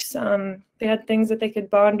friendships. They had things that they could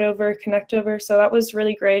bond over, connect over. So that was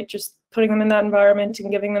really great, just putting them in that environment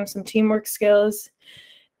and giving them some teamwork skills.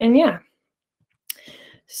 And yeah.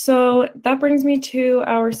 So that brings me to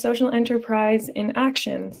our social enterprise in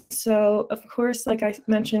action. So of course, like I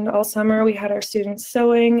mentioned, all summer we had our students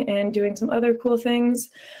sewing and doing some other cool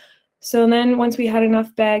things. So then once we had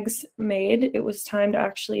enough bags made, it was time to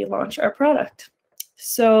actually launch our product.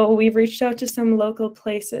 So we've reached out to some local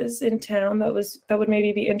places in town that would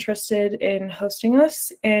maybe be interested in hosting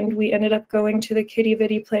us. And we ended up going to the Kitty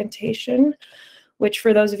Vitty Plantation, which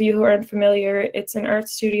for those of you who aren't familiar, it's an art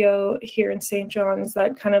studio here in St. John's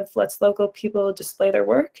that kind of lets local people display their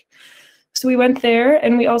work. So we went there,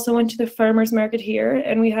 and we also went to the farmers market here,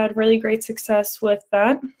 and we had really great success with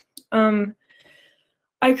that.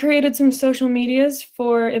 I created some social medias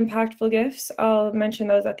for impactful gifts. I'll mention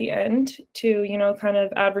those at the end to, you know, kind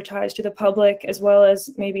of advertise to the public as well as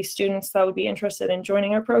maybe students that would be interested in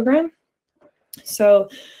joining our program. So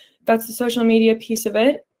that's the social media piece of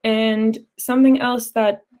it. And something else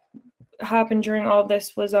that happened during all of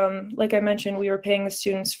this was, like I mentioned, we were paying the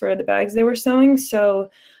students for the bags they were sewing.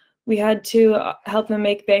 So we had to help them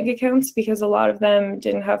make bank accounts because a lot of them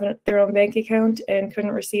didn't have their own bank account and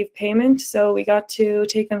couldn't receive payment. So we got to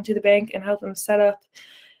take them to the bank and help them set up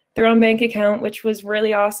their own bank account, which was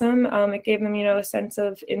really awesome. It gave them, you know, a sense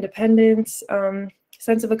of independence,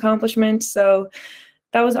 sense of accomplishment. So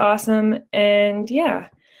that was awesome. And yeah.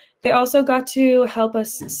 They also got to help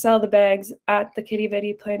us sell the bags at the Kitty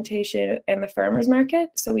Vitty Plantation and the farmers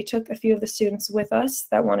market. So we took a few of the students with us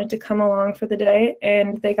that wanted to come along for the day,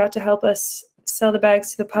 and they got to help us sell the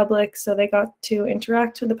bags to the public. So they got to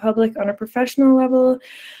interact with the public on a professional level,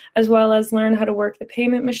 as well as learn how to work the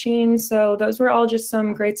payment machine. So those were all just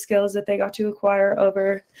some great skills that they got to acquire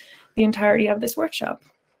over the entirety of this workshop.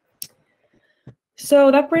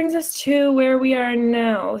 So that brings us to where we are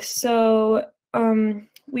now. So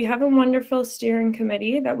we have a wonderful steering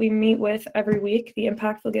committee that we meet with every week, the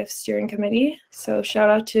Impactful Gifts Steering Committee. So shout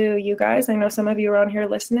out to you guys. I know some of you are on here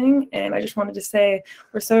listening, and I just wanted to say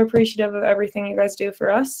we're so appreciative of everything you guys do for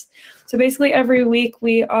us. So basically every week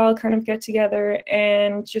we all kind of get together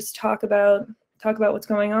and just talk about what's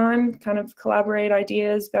going on, kind of collaborate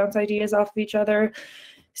ideas, bounce ideas off of each other,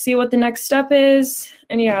 see what the next step is.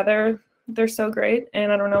 And yeah, they're so great, and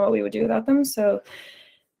I don't know what we would do without them. So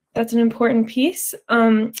that's an important piece.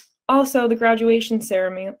 Also, the graduation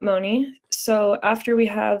ceremony. So after we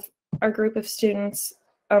have our group of students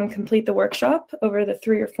complete the workshop over the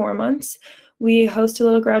 3 or 4 months, we host a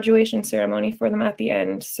little graduation ceremony for them at the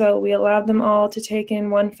end. So we allowed them all to take in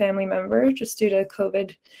one family member just due to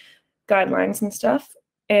COVID guidelines and stuff.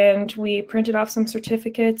 And we printed off some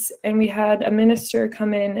certificates, and we had a minister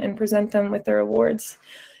come in and present them with their awards.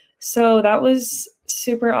 So that was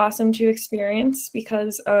super awesome to experience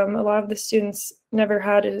because a lot of the students never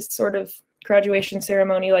had a sort of graduation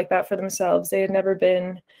ceremony like that for themselves. They had never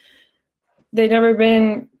been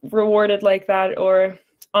rewarded like that or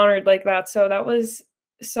honored like that. So that was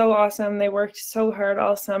so awesome. They worked so hard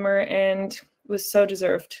all summer and was so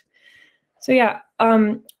deserved. So yeah,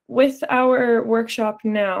 with our workshop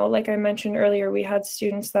now, like I mentioned earlier, we had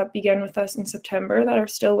students that began with us in September that are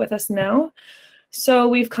still with us now. So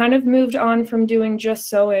we've kind of moved on from doing just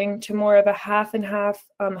sewing to more of a half and half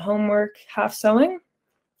homework, half sewing.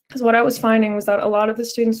 Because what I was finding was that a lot of the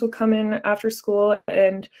students would come in after school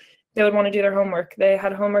and they would want to do their homework. They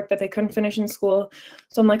had homework that they couldn't finish in school.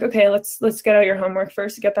 So I'm like, okay, let's get out your homework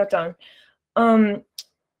first to get that done.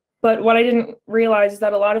 But what I didn't realize is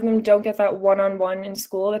that a lot of them don't get that one-on-one in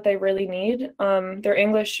school that they really need. Their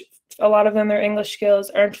English, a lot of them, their English skills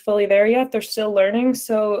aren't fully there yet. They're still learning.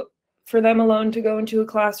 So for them alone to go into a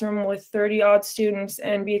classroom with 30 odd students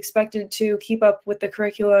and be expected to keep up with the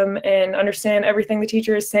curriculum and understand everything the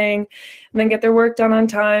teacher is saying and then get their work done on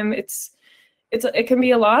time, it can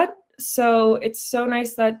be a lot. So it's so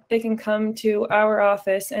nice that they can come to our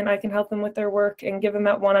office and I can help them with their work and give them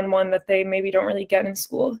that one-on-one that they maybe don't really get in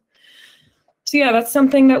school. So yeah, that's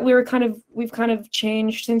something that we've kind of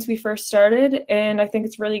changed since we first started, and I think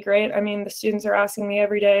it's really great. I mean, the students are asking me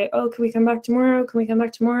every day, oh, can we come back tomorrow? Can we come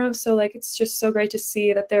back tomorrow? So like, it's just so great to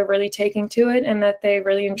see that they're really taking to it and that they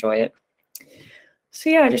really enjoy it. So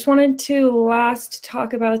yeah, I just wanted to last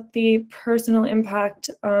talk about the personal impact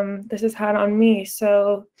this has had on me.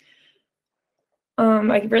 So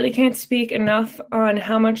I really can't speak enough on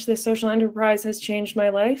how much this social enterprise has changed my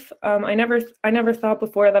life. I never thought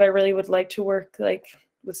before that I really would like to work like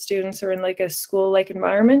with students or in like a school-like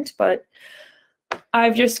environment, but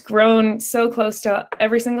I've just grown so close to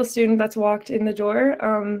every single student that's walked in the door.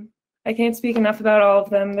 I can't speak enough about all of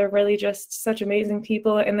them. They're really just such amazing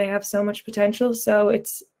people, and they have so much potential. So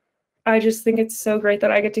I just think it's so great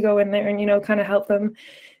that I get to go in there and, you know, kind of help them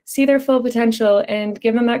see their full potential and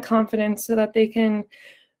give them that confidence so that they can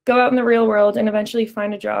go out in the real world and eventually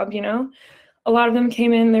find a job, you know. A lot of them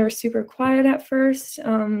came in, they were super quiet at first. They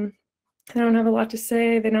don't have a lot to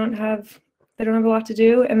say. They don't have a lot to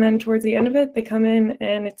do. And then towards the end of it, they come in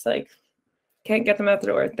and it's like, can't get them out the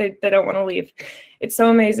door. They don't want to leave. It's so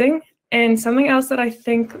amazing. And something else that I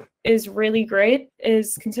think is really great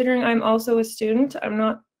is, considering I'm also a student, I'm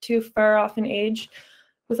not too far off in age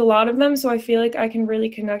with a lot of them. So I feel like I can really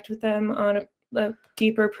connect with them on a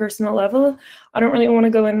deeper personal level. I don't really want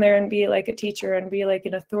to go in there and be like a teacher and be like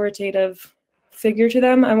an authoritative figure to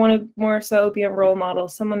them. I want to more so be a role model,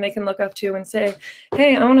 someone they can look up to and say,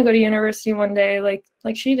 hey, I want to go to university one day like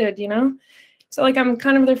she did, you know? So like, I'm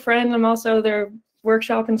kind of their friend. I'm also their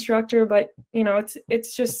workshop instructor, but you know,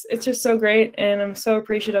 it's just so great. And I'm so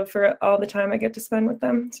appreciative for all the time I get to spend with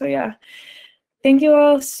them. So yeah, thank you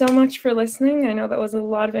all so much for listening. I know that was a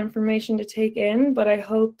lot of information to take in, but I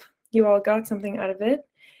hope you all got something out of it.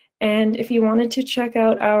 And if you wanted to check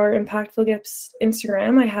out our Impactful Gifts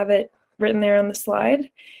Instagram, I have it written there on the slide.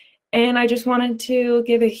 And I just wanted to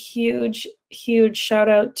give a huge shout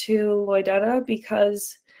out to Loydetta,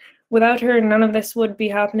 because without her, none of this would be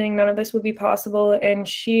happening. None of this would be possible. And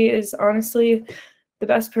she is honestly the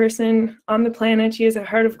best person on the planet. She has a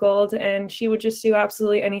heart of gold, and she would just do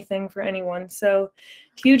absolutely anything for anyone. So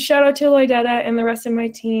huge shout out to Loydetta and the rest of my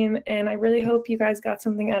team. And I really hope you guys got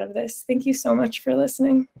something out of this. Thank you so much for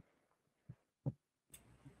listening.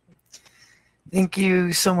 Thank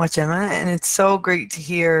you so much, Emma. And it's so great to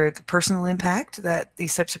hear the personal impact that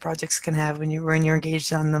these types of projects can have when you're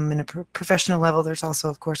engaged on them in a professional level. There's also,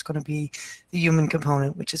 of course, going to be the human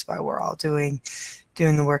component, which is why we're all doing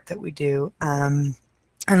the work that we do. And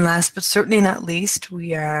last but certainly not least,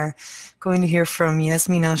 we are going to hear from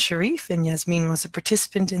Yasmin Al-Sharif, and Yasmin was a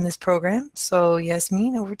participant in this program. So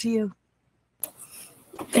Yasmin, over to you.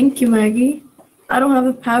 Thank you, Maggie. I don't have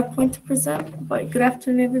a PowerPoint to present, but good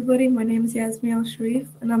afternoon, everybody. My name is Yasmin Al-Sharif,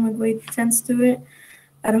 and I'm a grade 10 student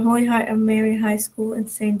at Holy Heart of Mary High School in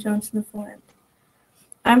St. John's, Newfoundland.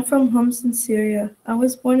 I'm from Homs in Syria. I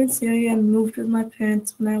was born in Syria and moved with my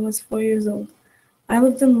parents when I was 4 years old. I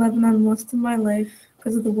lived in Lebanon most of my life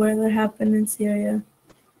because of the war that happened in Syria.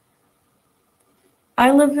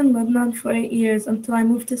 I lived in Lebanon for 8 years until I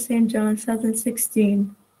moved to St. John's in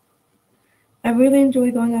 2016. I really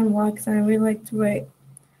enjoy going on walks, and I really like to write.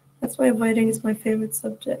 That's why writing is my favorite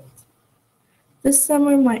subject. This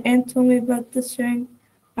summer, my aunt told me about this sharing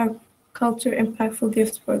our Culture Impactful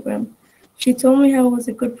Gifts program. She told me how it was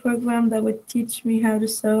a good program that would teach me how to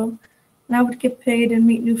sew, and I would get paid and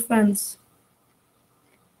meet new friends.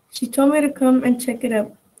 She told me to come and check it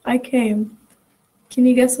out. I came. Can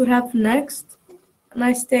you guess what happened next? And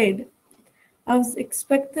I stayed. I was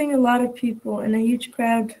expecting a lot of people and a huge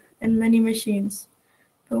crowd and many machines.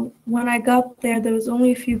 But when I got there was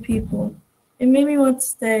only a few people. It made me want to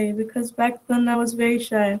stay because back then I was very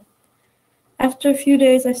shy. After a few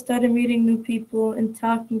days, I started meeting new people and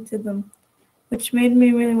talking to them, which made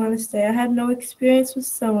me really want to stay. I had no experience with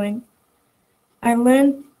sewing. I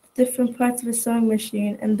learned different parts of a sewing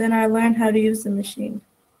machine, and then I learned how to use the machine.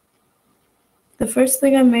 The first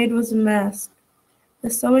thing I made was a mask.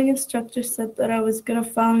 The sewing instructor said that I was good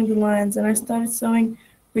at following the lines, and I started sewing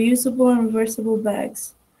reusable and reversible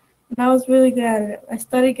bags. And I was really good at it. I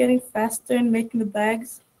started getting faster in making the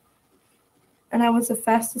bags, and I was the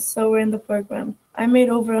fastest sewer in the program. I made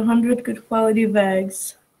over 100 good quality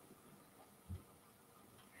bags.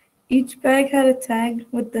 Each bag had a tag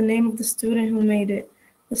with the name of the student who made it.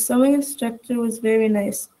 The sewing instructor was very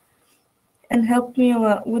nice and helped me a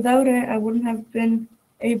lot. Without her, I wouldn't have been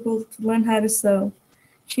able to learn how to sew.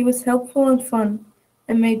 She was helpful and fun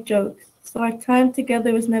and made jokes, so our time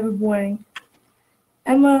together was never boring.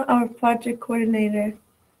 Emma, our project coordinator,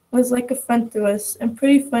 was like a friend to us and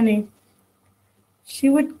pretty funny. She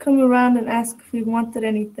would come around and ask if we wanted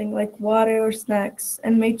anything like water or snacks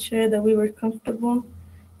and made sure that we were comfortable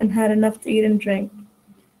and had enough to eat and drink.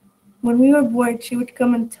 When we were bored, she would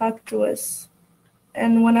come and talk to us.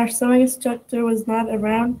 And when our sewing instructor was not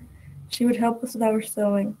around, she would help us with our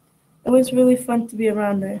sewing. It was really fun to be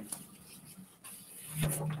around her.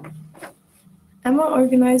 Emma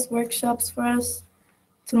organized workshops for us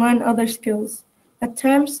to learn other skills. At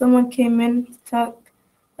times, someone came in to talk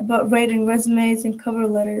about writing resumes and cover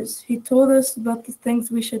letters. He told us about the things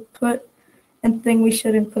we should put and things we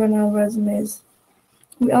shouldn't put on our resumes.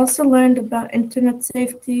 We also learned about internet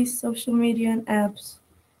safety, social media, and apps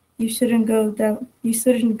you shouldn't go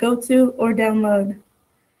to or download.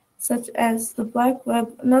 such as the Black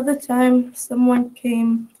Web. Another time, someone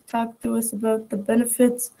came to talk to us about the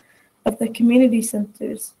benefits of the community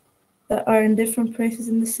centers that are in different places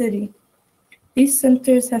in the city. These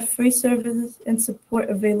centers have free services and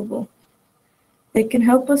support available. They can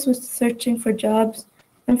help us with searching for jobs,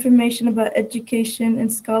 information about education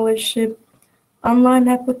and scholarship, online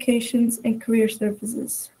applications, and career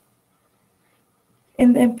services.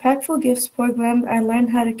 In the Impactful Gifts program, I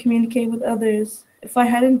learned how to communicate with others. If I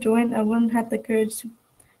hadn't joined, I wouldn't have the courage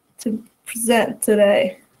to present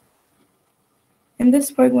today. In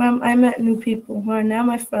this program, I met new people who are now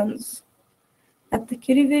my friends. At the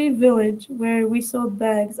Kitty Vitty Village, where we sold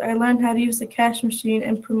bags, I learned how to use the cash machine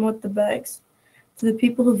and promote the bags to the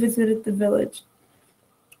people who visited the village.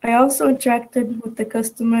 I also interacted with the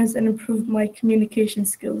customers and improved my communication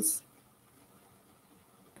skills.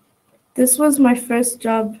 This was my first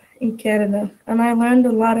job in Canada, and I learned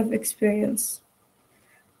a lot of experience.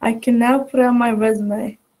 I can now put on my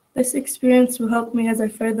resume. This experience will help me as I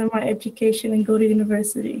further my education and go to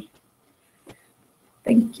university.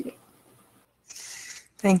 Thank you.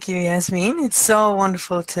 Thank you, Yasmin. It's so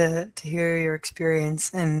wonderful to hear your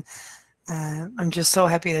experience, and I'm just so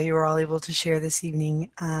happy that you were all able to share this evening.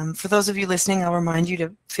 For those of you listening, I'll remind you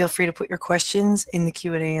to feel free to put your questions in the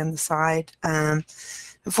Q&A on the side.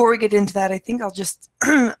 Before we get into that, I think I'll just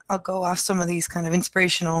I'll go off some of these kind of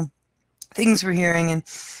inspirational things we're hearing, and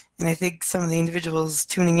I think some of the individuals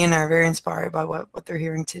tuning in are very inspired by what they're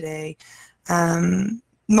hearing today.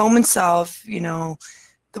 Moments of,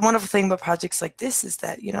 the wonderful thing about projects like this is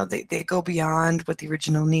that, they go beyond what the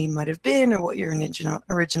original need might have been or what your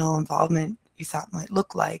original involvement you thought might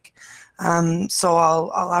look like. So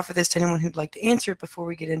I'll offer this to anyone who'd like to answer it before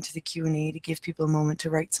we get into the Q&A, to give people a moment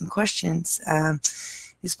to write some questions.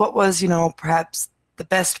 Is what was, perhaps the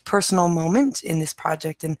best personal moment in this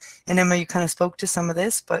project? And Emma, you kind of spoke to some of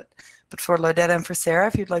this, but for Lodetta and for Sarah,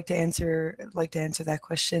 if you'd like to answer that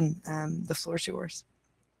question, the floor is yours.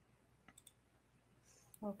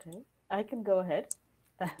 Okay, I can go ahead.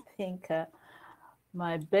 I think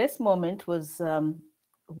my best moment was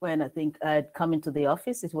when I think I'd come into the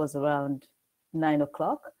office. It was around 9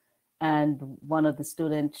 o'clock, and one of the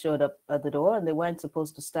students showed up at the door, and they weren't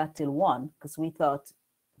supposed to start till 1, because we thought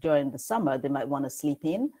during the summer they might want to sleep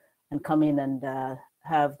in and come in and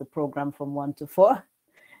have the program from 1 to 4.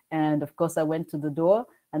 And of course I went to the door,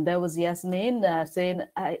 and there was Yasmin saying,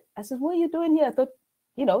 I said, "What are you doing here?" I thought,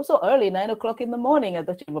 so early, 9 o'clock in the morning. I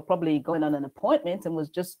thought you were probably going on an appointment and was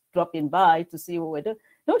just dropping by to see what we're doing.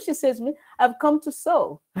 No, she says to me, "I've come to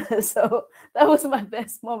sew." So that was my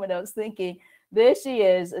best moment. I was thinking, there she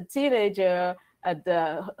is, a teenager at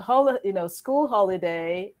the school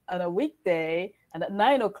holiday on a weekday, and at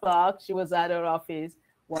 9 o'clock she was at her office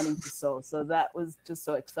wanting to sew. So that was just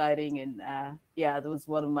so exciting, and that was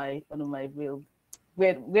one of my real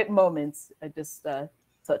great moments. It just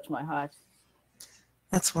touched my heart.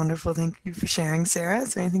 That's wonderful. Thank you for sharing, Sarah.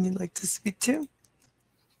 Is there anything you'd like to speak to?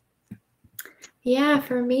 Yeah,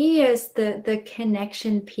 for me, is the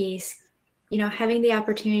connection piece. Having the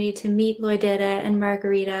opportunity to meet Lodetta and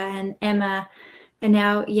Margarita and Emma, and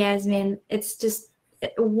now Yasmin. It's just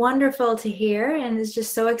wonderful to hear, and it's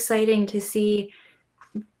just so exciting to see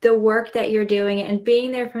the work that you're doing and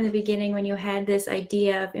being there from the beginning when you had this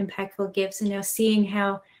idea of Impactful Gifts, and now seeing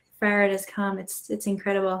how far it has come. It's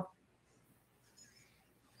incredible.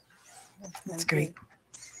 That's great.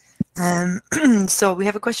 So we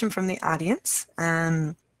have a question from the audience.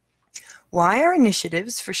 Why are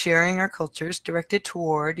initiatives for sharing our cultures directed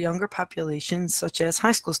toward younger populations, such as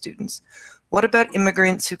high school students? What about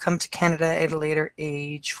immigrants who come to Canada at a later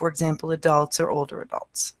age, for example, adults or older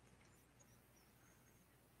adults?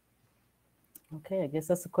 Okay, I guess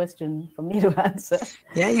that's a question for me to answer.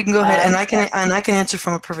 Yeah, you can go ahead, and I can answer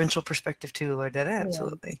from a provincial perspective too, Lodetta.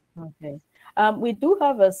 Absolutely. Yeah. Okay. We do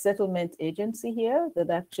have a settlement agency here that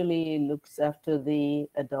actually looks after the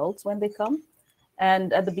adults when they come.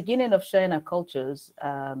 And at the beginning of Sharing Our Cultures,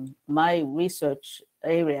 my research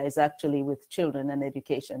area is actually with children and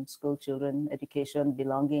education, school children, education,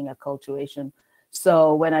 belonging, acculturation.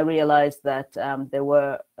 So when I realized that there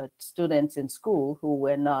were students in school who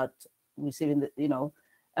were not receiving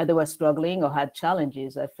they were struggling or had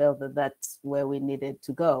challenges, I felt that that's where we needed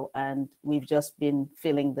to go. And we've just been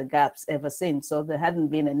filling the gaps ever since. So there hadn't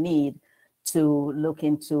been a need to look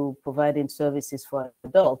into providing services for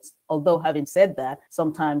adults. Although having said that,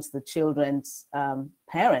 sometimes the children's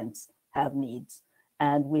parents have needs.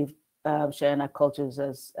 And we've Sharing Our Cultures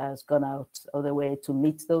has gone out of the way to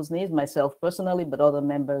meet those needs, myself personally, but other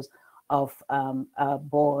members of our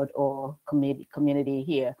board or community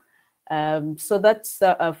here. So that's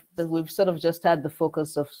we've sort of just had the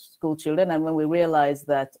focus of school children, and when we realized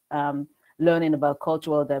that learning about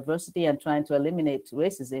cultural diversity and trying to eliminate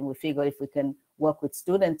racism, we figure if we can work with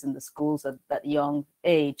students in the schools at that young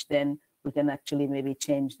age, then we can actually maybe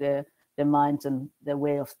change their minds and their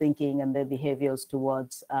way of thinking and their behaviors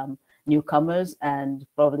towards newcomers, and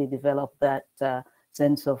probably develop that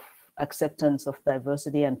sense of acceptance of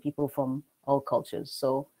diversity and people from all cultures.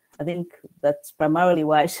 So I think that's primarily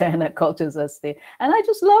why Sharing Our Cultures has stayed. And I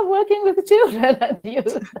just love working with the children and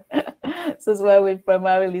youth. This is why we've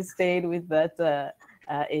primarily stayed with that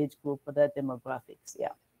age group or that demographics. Yeah.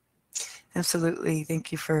 Absolutely.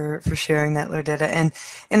 Thank you for sharing that, Lordetta. And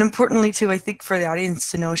importantly, too, I think for the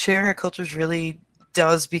audience to know, Sharing Our Cultures really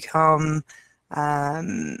does become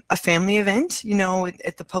a family event, you know,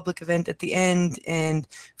 at the public event at the end. And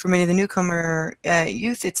for many of the newcomer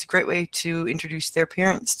youth, it's a great way to introduce their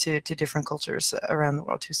parents to different cultures around the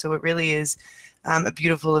world, too. So it really is a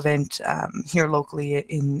beautiful event here locally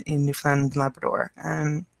in Newfoundland and Labrador.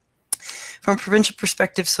 From a provincial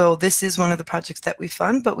perspective, so this is one of the projects that we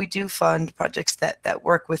fund, but we do fund projects that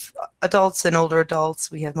work with adults and older adults.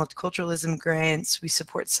 We have multiculturalism grants, we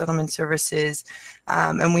support settlement services,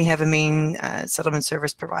 and we have a main settlement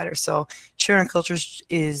service provider. So Sharing Cultures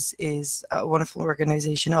is a wonderful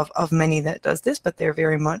organization of many that does this, but they're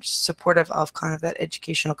very much supportive of kind of that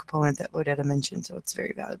educational component that Lodetta mentioned. So it's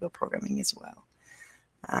very valuable programming as well.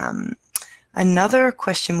 Another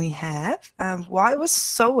question we have, why was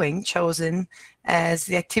sewing chosen as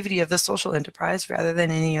the activity of the social enterprise rather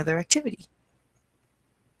than any other activity?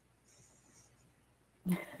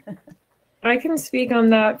 I can speak on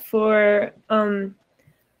that for,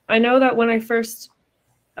 I know that when I first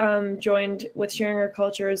joined with Sharing Our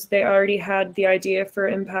Cultures, they already had the idea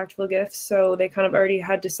for impactful gifts, so they kind of already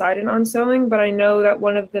had decided on sewing, but I know that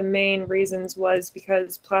one of the main reasons was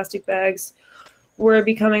because plastic bags were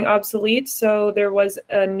becoming obsolete, so there was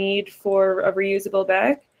a need for a reusable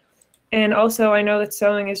bag. And also I know that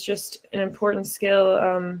sewing is just an important skill.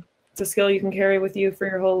 It's a skill you can carry with you for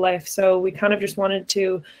your whole life. So we kind of just wanted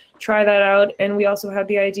to try that out. And we also had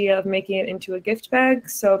the idea of making it into a gift bag.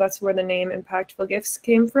 So that's where the name Impactful Gifts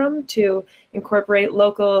came from, to incorporate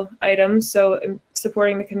local items. So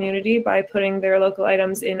supporting the community by putting their local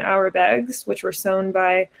items in our bags, which were sewn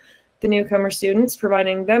by the newcomer students,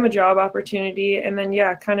 providing them a job opportunity, and then,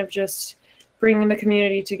 yeah, kind of just bringing the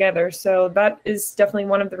community together. So that is definitely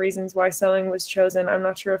one of the reasons why sewing was chosen. I'm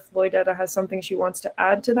not sure if Lodetta has something she wants to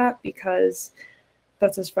add to that, because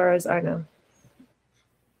that's as far as I know.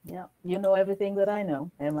 Yeah, you know everything that I know,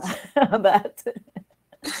 Emma, about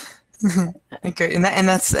Okay, and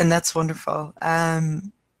that's wonderful.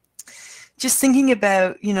 Just thinking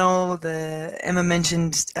about, you know, Emma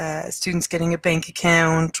mentioned students getting a bank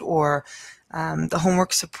account or the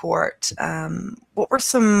homework support. What were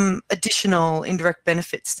some additional indirect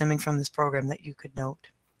benefits stemming from this program that you could note?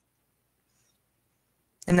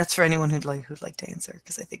 And that's for anyone who'd like to answer,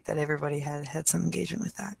 because I think that everybody had some engagement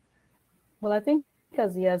with that. Well, I think,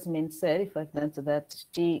 as Yasmin said, if I can answer that,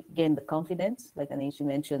 she gained the confidence. Like Anisha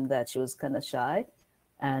mentioned that she was kind of shy.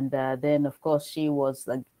 And then, of course, she was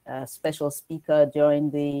like a special speaker during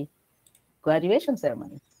the graduation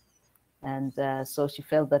ceremony. And so she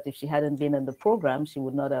felt that if she hadn't been in the program, she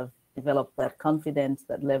would not have developed that confidence,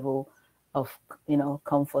 that level of, you know,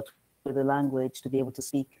 comfort with the language to be able to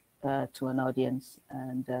speak to an audience.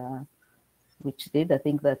 And which she did. I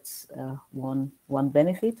think that's one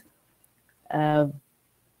benefit. I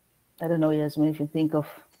don't know, Yasmin, if you think of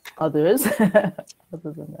others other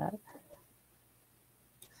than that.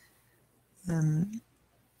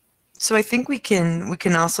 So I think we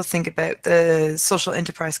can also think about the social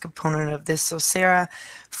enterprise component of this. So Sarah,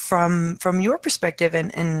 from your perspective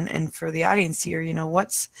and for the audience here, you know,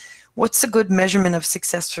 what's a good measurement of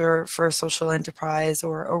success for a social enterprise,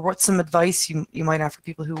 or what's some advice you might have for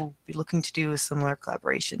people who will be looking to do a similar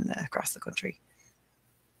collaboration across the country?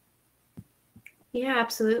 Yeah,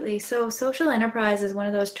 absolutely. So social enterprise is one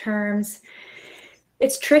of those terms.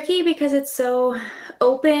 It's tricky because it's so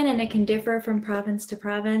open and it can differ from province to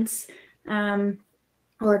province,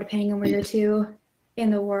 or depending on where you're to in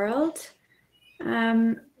the world.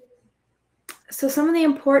 So some of the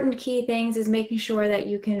important key things is making sure that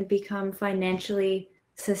you can become financially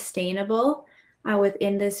sustainable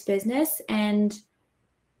within this business, and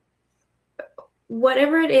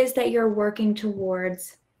whatever it is that you're working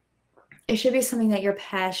towards, it should be something that you're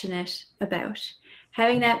passionate about.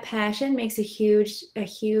 Having that passion makes a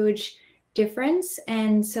huge difference.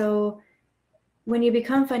 And so when you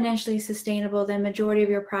become financially sustainable, then majority of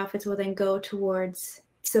your profits will then go towards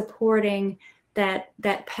supporting that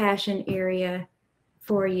passion area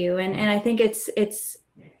for you. And I think it's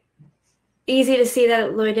easy to see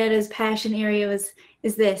that Loidetta's passion area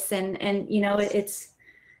is this, and you know, it's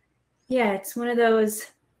one of those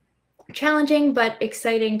challenging but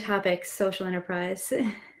exciting topics, social enterprise.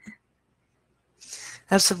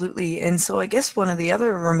 Absolutely. And so I guess one of the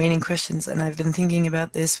other remaining questions, and I've been thinking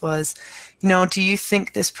about this, was, you know, do you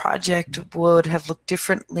think this project would have looked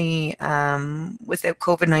differently without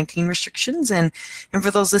COVID-19 restrictions? And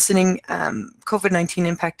for those listening, COVID-19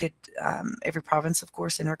 impacted every province, of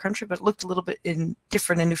course, in our country, but it looked a little bit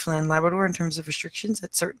different in Newfoundland and Labrador in terms of restrictions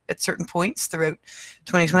at certain points throughout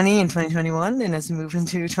 2020 and 2021, and as we move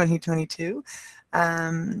into 2022.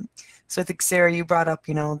 So I think, Sarah, you brought up,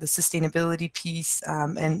 you know, the sustainability piece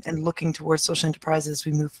and looking towards social enterprise as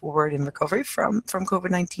we move forward in recovery from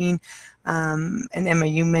COVID-19. And Emma,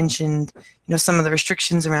 you mentioned, you know, some of the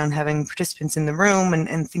restrictions around having participants in the room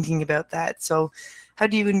and thinking about that. So how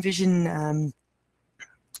do you envision,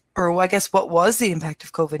 or I guess what was the impact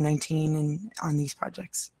of COVID-19 on these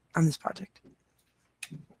projects, on this project?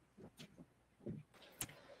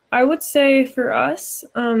 I would say for us,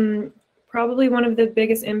 probably one of the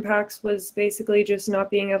biggest impacts was basically just not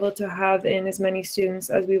being able to have in as many students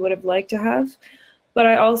as we would have liked to have. But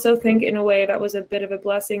I also think in a way that was a bit of a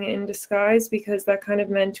blessing in disguise, because that kind of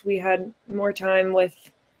meant we had more time with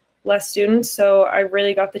less students. So I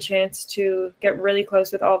really got the chance to get really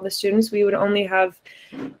close with all of the students. We would only have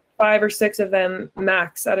 5 or 6 of them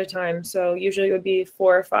max at a time. So usually it would be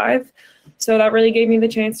 4 or 5. So that really gave me the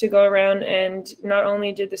chance to go around, and not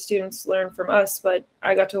only did the students learn from us, but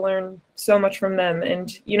I got to learn so much from them.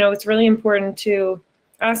 And, you know, it's really important to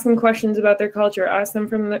ask them questions about their culture, ask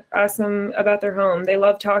them about their home. They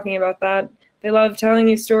love talking about that. They love telling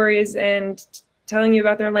you stories and telling you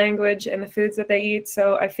about their language and the foods that they eat.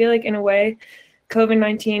 So I feel like in a way,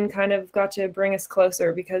 COVID-19 kind of got to bring us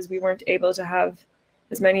closer, because we weren't able to have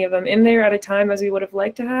as many of them in there at a time as we would have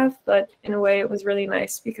liked to have, but in a way it was really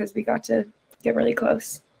nice because we got to get really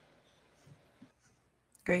close.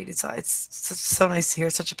 Great. It's so nice to hear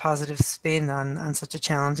such a positive spin on such a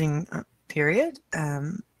challenging period.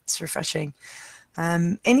 It's refreshing.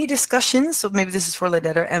 Any discussions, so maybe this is for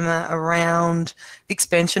Loidetta or Emma, around the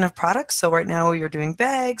expansion of products? So right now you're doing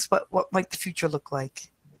bags. What might the future look like?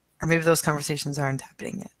 Or maybe those conversations aren't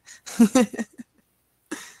happening yet.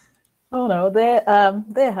 Oh no,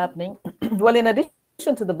 they're happening. Well, in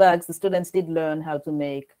addition to the bags, the students did learn how to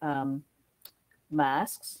make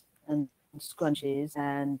masks and scrunchies,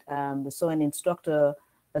 and the sewing instructor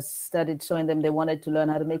has started showing them they wanted to learn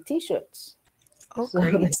how to make T-shirts. Oh, so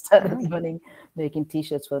great. they started learning making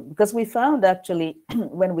T-shirts because we found actually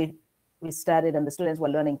when we started and the students were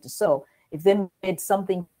learning to sew, if they made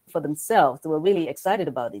something for themselves, they were really excited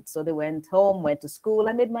about it. So they went home, went to school,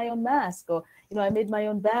 I made my own mask, or, you know, I made my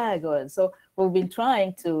own bag. Or so we've been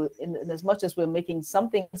trying to, in as much as we're making some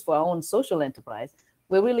things for our own social enterprise,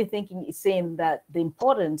 we're really seeing that the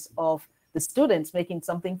importance of the students making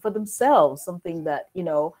something for themselves, something that, you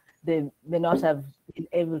know, they may not have been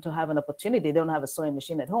able to have an opportunity. They don't have a sewing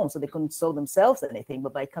machine at home, so they couldn't sew themselves anything.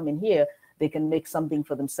 But by coming here, they can make something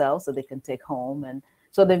for themselves so they can take home. And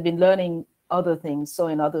so they've been learning other things,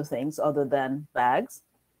 sewing other things other than bags.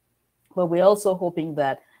 But we're also hoping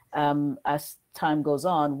that as time goes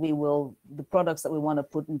on, the products that we want to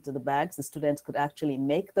put into the bags, the students could actually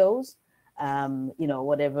make those, you know,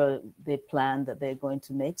 whatever they plan that they're going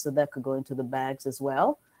to make. So that could go into the bags as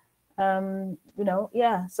well. You know,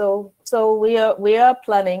 yeah. So we are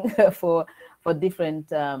planning for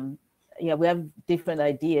different. Yeah, we have different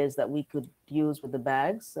ideas that we could use with the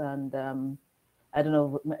bags, and I don't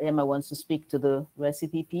know if Emma wants to speak to the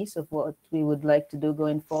recipe piece of what we would like to do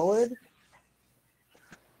going forward.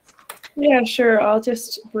 Yeah, sure. I'll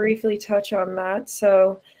just briefly touch on that.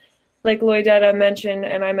 So like Loidetta mentioned,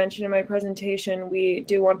 and I mentioned in my presentation, we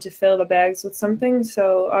do want to fill the bags with something.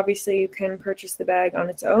 So obviously you can purchase the bag on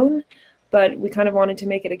its own, but we kind of wanted to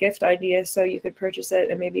make it a gift idea so you could purchase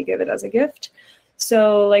it and maybe give it as a gift.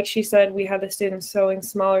 So like she said, we have the students sewing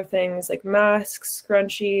smaller things like masks,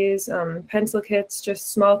 scrunchies, pencil kits,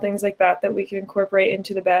 just small things like that that we can incorporate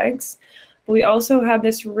into the bags. But we also have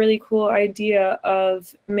this really cool idea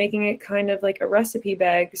of making it kind of like a recipe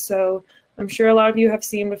bag. So I'm sure a lot of you have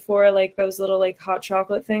seen before, like those little like hot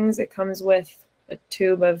chocolate things. It comes with a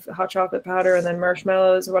tube of hot chocolate powder and then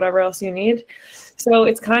marshmallows, whatever else you need. So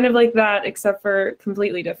it's kind of like that, except for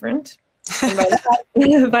completely different.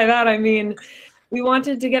 And by that I mean, we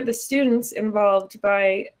wanted to get the students involved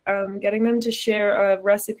by getting them to share a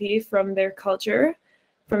recipe from their culture,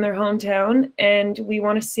 from their hometown, and we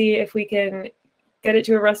want to see if we can get it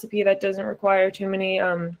to a recipe that doesn't require too many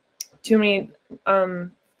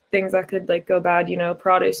things that could like go bad, you know,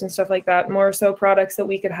 produce and stuff like that, more so products that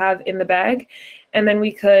we could have in the bag. And then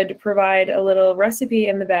we could provide a little recipe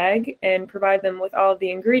in the bag and provide them with all of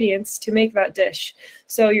the ingredients to make that dish.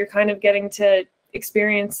 So you're kind of getting to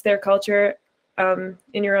experience their culture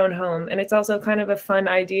in your own home. And it's also kind of a fun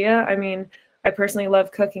idea. I mean, I personally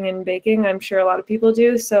love cooking and baking. I'm sure a lot of people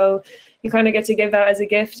do. So you kind of get to give that as a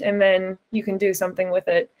gift, and then you can do something with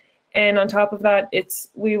it. And on top of that,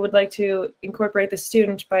 we would like to incorporate the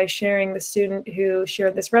student by sharing the student who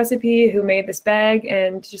shared this recipe, who made this bag,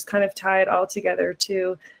 and just kind of tie it all together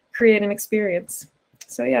to create an experience.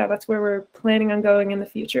 So yeah, that's where we're planning on going in the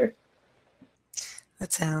future.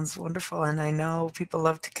 That sounds wonderful, and I know people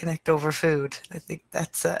love to connect over food. I think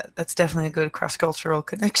that's definitely a good cross-cultural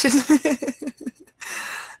connection.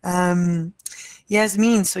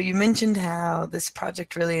 Yasmin, so you mentioned how this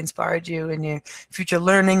project really inspired you in your future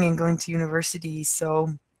learning and going to university.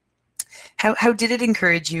 So how did it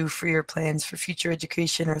encourage you for your plans for future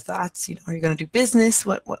education or thoughts? You know, are you going to do business?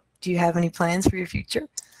 What do you have any plans for your future?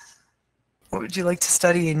 What would you like to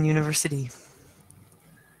study in university?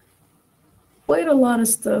 Quite a lot of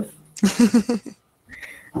stuff.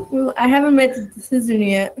 Well, I haven't made the decision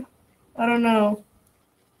yet. I don't know.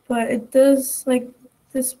 But it does, like,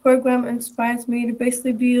 this program inspires me to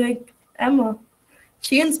basically be like Emma.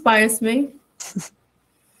 She inspires me.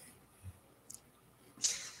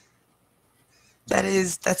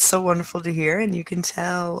 That's so wonderful to hear, and you can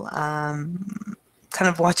tell kind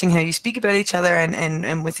of watching how you speak about each other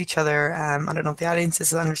and with each other. I don't know if the audience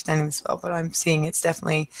is understanding this well, but I'm seeing it's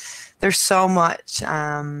definitely, there's so much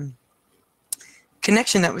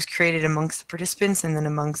connection that was created amongst the participants and then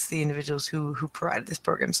amongst the individuals who provided this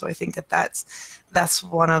program. So I think that's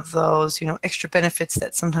one of those, you know, extra benefits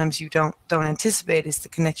that sometimes you don't anticipate, is the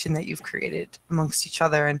connection that you've created amongst each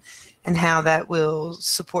other, and how that will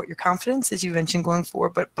support your confidence, as you mentioned, going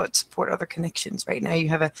forward, but support other connections. Right now you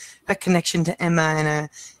have a connection to Emma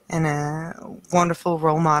and a wonderful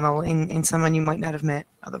role model in someone you might not have met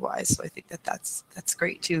otherwise. So I think that's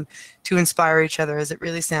great to inspire each other, as it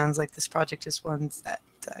really sounds like this project is one that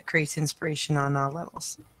creates inspiration on all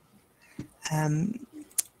levels.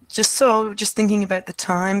 Just thinking about the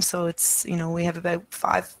time, so it's, you know, we have about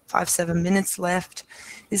 7 minutes left.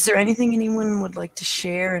 Is there anything anyone would like to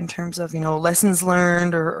share in terms of, you know, lessons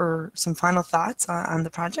learned or some final thoughts on the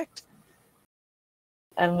project?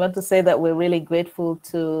 I want to say that we're really grateful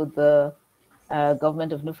to the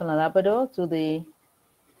government of Newfoundland and Labrador, to the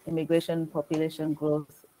Immigration, Population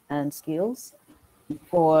Growth and Skills,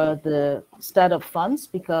 for the startup funds,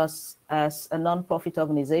 because as a non-profit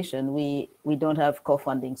organization, we don't have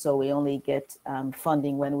co-funding, so we only get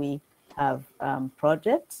funding when we have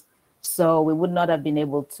projects. So we would not have been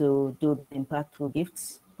able to do the Impactful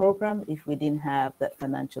Gifts program if we didn't have that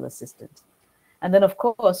financial assistance. And then, of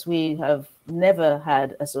course, we have never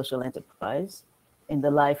had a social enterprise in the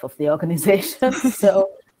life of the organization. So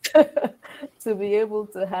to be able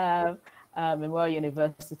to have Memorial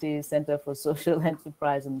University Center for Social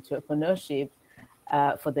Enterprise and Entrepreneurship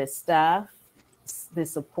for their staff, the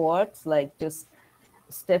support, like just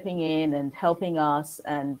stepping in and helping us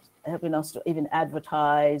to even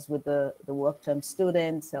advertise with the work-term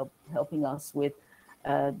students, helping us with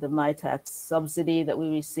the MyTax subsidy that we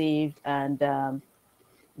received, and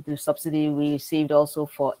the subsidy we received also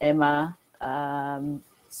for Emma.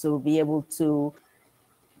 So be able to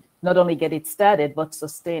not only get it started, but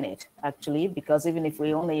sustain it, actually, because even if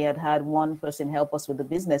we only had one person help us with the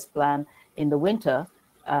business plan in the winter,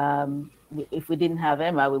 if we didn't have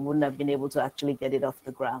Emma, we wouldn't have been able to actually get it off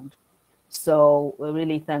the ground. So we're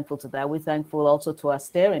really thankful to that. We're thankful also to our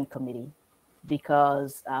steering committee,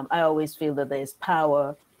 because I always feel that there's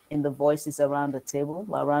power in the voices around the table,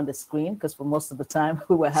 around the screen, because for most of the time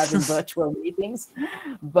we were having virtual meetings,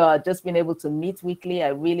 but just being able to meet weekly, I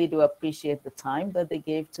really do appreciate the time that they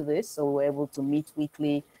gave to this. So we're able to meet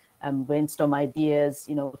weekly and brainstorm ideas,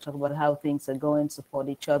 you know, talk about how things are going, support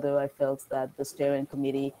each other. I felt that the steering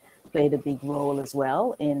committee played a big role as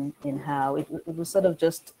well in how it was sort of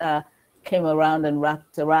just came around and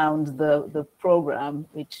wrapped around the program,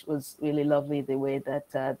 which was really lovely the way that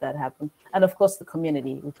that happened. And of course, the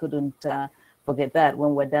community, we couldn't forget that.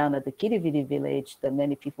 When we're down at the Kitividi village, that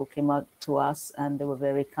many people came out to us and they were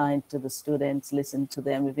very kind to the students, listened to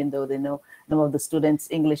them, even though they know some of the students'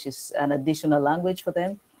 English is an additional language for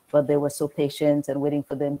them, but they were so patient and waiting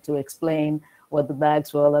for them to explain what the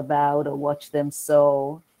bags were all about or watch them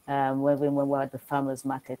sew when we were at the farmers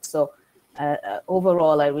market. So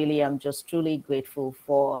overall, I really am just truly grateful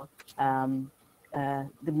for the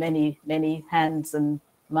many hands and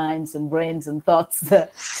minds and brains and thoughts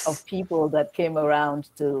of people that came around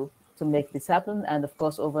to to make this happen. And of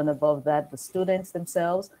course, over and above that, the students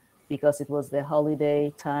themselves, because it was their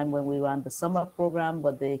holiday time when we ran the summer program,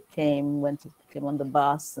 but they came on the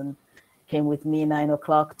bus and came with me 9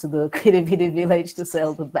 o'clock to the Kitty village to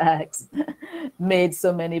sell the bags, made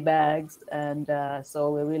so many bags. And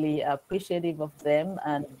so we're really appreciative of them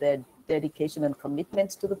and their dedication and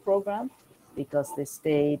commitment to the program, because they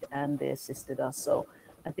stayed and they assisted us. So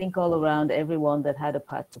I think all around, everyone that had a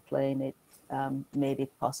part to play in it made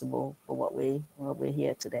it possible for what we're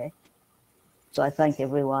here today. So I thank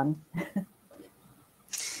everyone.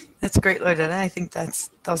 That's great, Loida. I think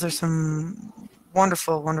those are some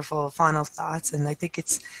wonderful, wonderful final thoughts. And I think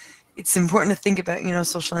it's important to think about,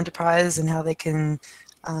 social enterprise and how they can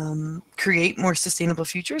create more sustainable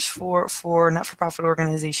futures for not-for-profit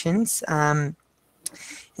organizations.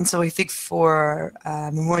 And so I think for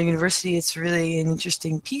Memorial University, it's really an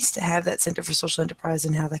interesting piece to have that Center for Social Enterprise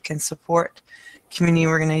and how that can support community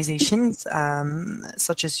organizations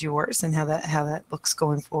such as yours, and how that looks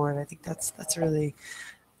going forward. I think that's really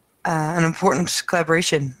an important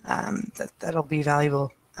collaboration that'll be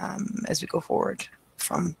valuable as we go forward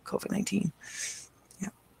from COVID-19. Yeah.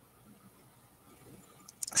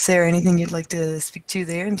 Sarah, anything you'd like to speak to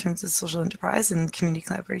there in terms of social enterprise and community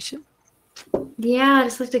collaboration? Yeah, I'd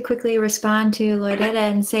just like to quickly respond to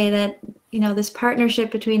Loidetta and say that, this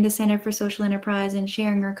partnership between the Center for Social Enterprise and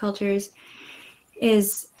Sharing Our Cultures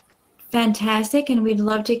is fantastic, and we'd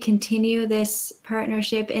love to continue this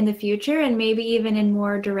partnership in the future, and maybe even in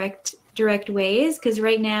more direct ways, because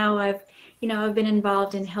right now I've been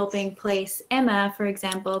involved in helping place Emma, for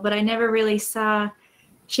example, but I never really saw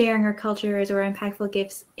Sharing Our Cultures or Impactful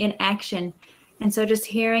Gifts in action. And so just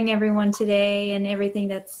hearing everyone today and everything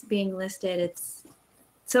that's being listed, it's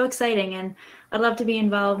so exciting, and I'd love to be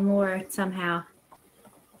involved more somehow.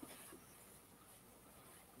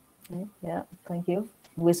 Yeah, thank you.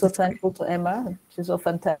 We're so thankful to Emma. She's so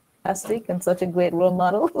fantastic and such a great role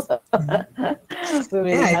model. We're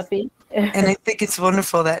really happy. And I think it's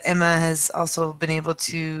wonderful that Emma has also been able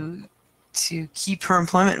to keep her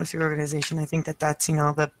employment with your organization. I think that's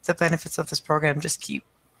the benefits of this program just keep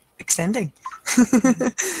extending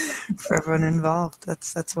for everyone involved.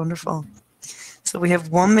 That's wonderful. So we have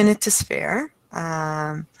 1 minute to spare.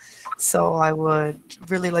 So I would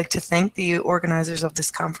really like to thank the organizers of this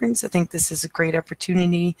conference. I think this is a great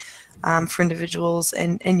opportunity for individuals,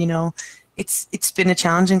 and it's been a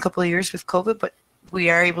challenging couple of years with COVID, but we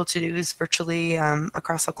are able to do this virtually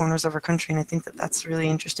across all corners of our country, and I think that's a really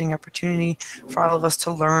interesting opportunity for all of us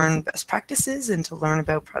to learn best practices and to learn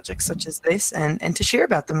about projects such as this, and to share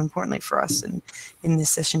about them, importantly for us in this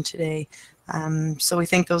session today. So we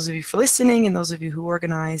thank those of you for listening and those of you who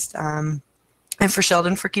organized, and for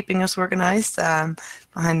Sheldon for keeping us organized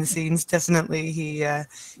behind the scenes. Definitely, he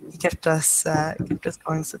kept us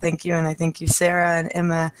going. So thank you, and I thank you, Sarah and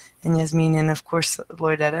Emma and Yasmin, and of course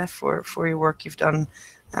Loidetta for your work you've done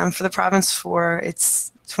for the province for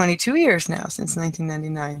it's 22 years now, since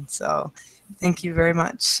 1999. So thank you very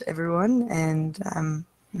much, everyone, and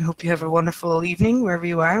I hope you have a wonderful evening wherever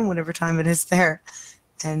you are and whatever time it is there.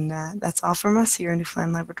 And that's all from us here in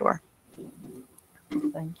Newfoundland, Labrador.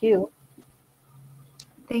 Thank you.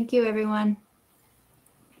 Thank you, everyone.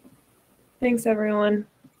 Thanks, everyone.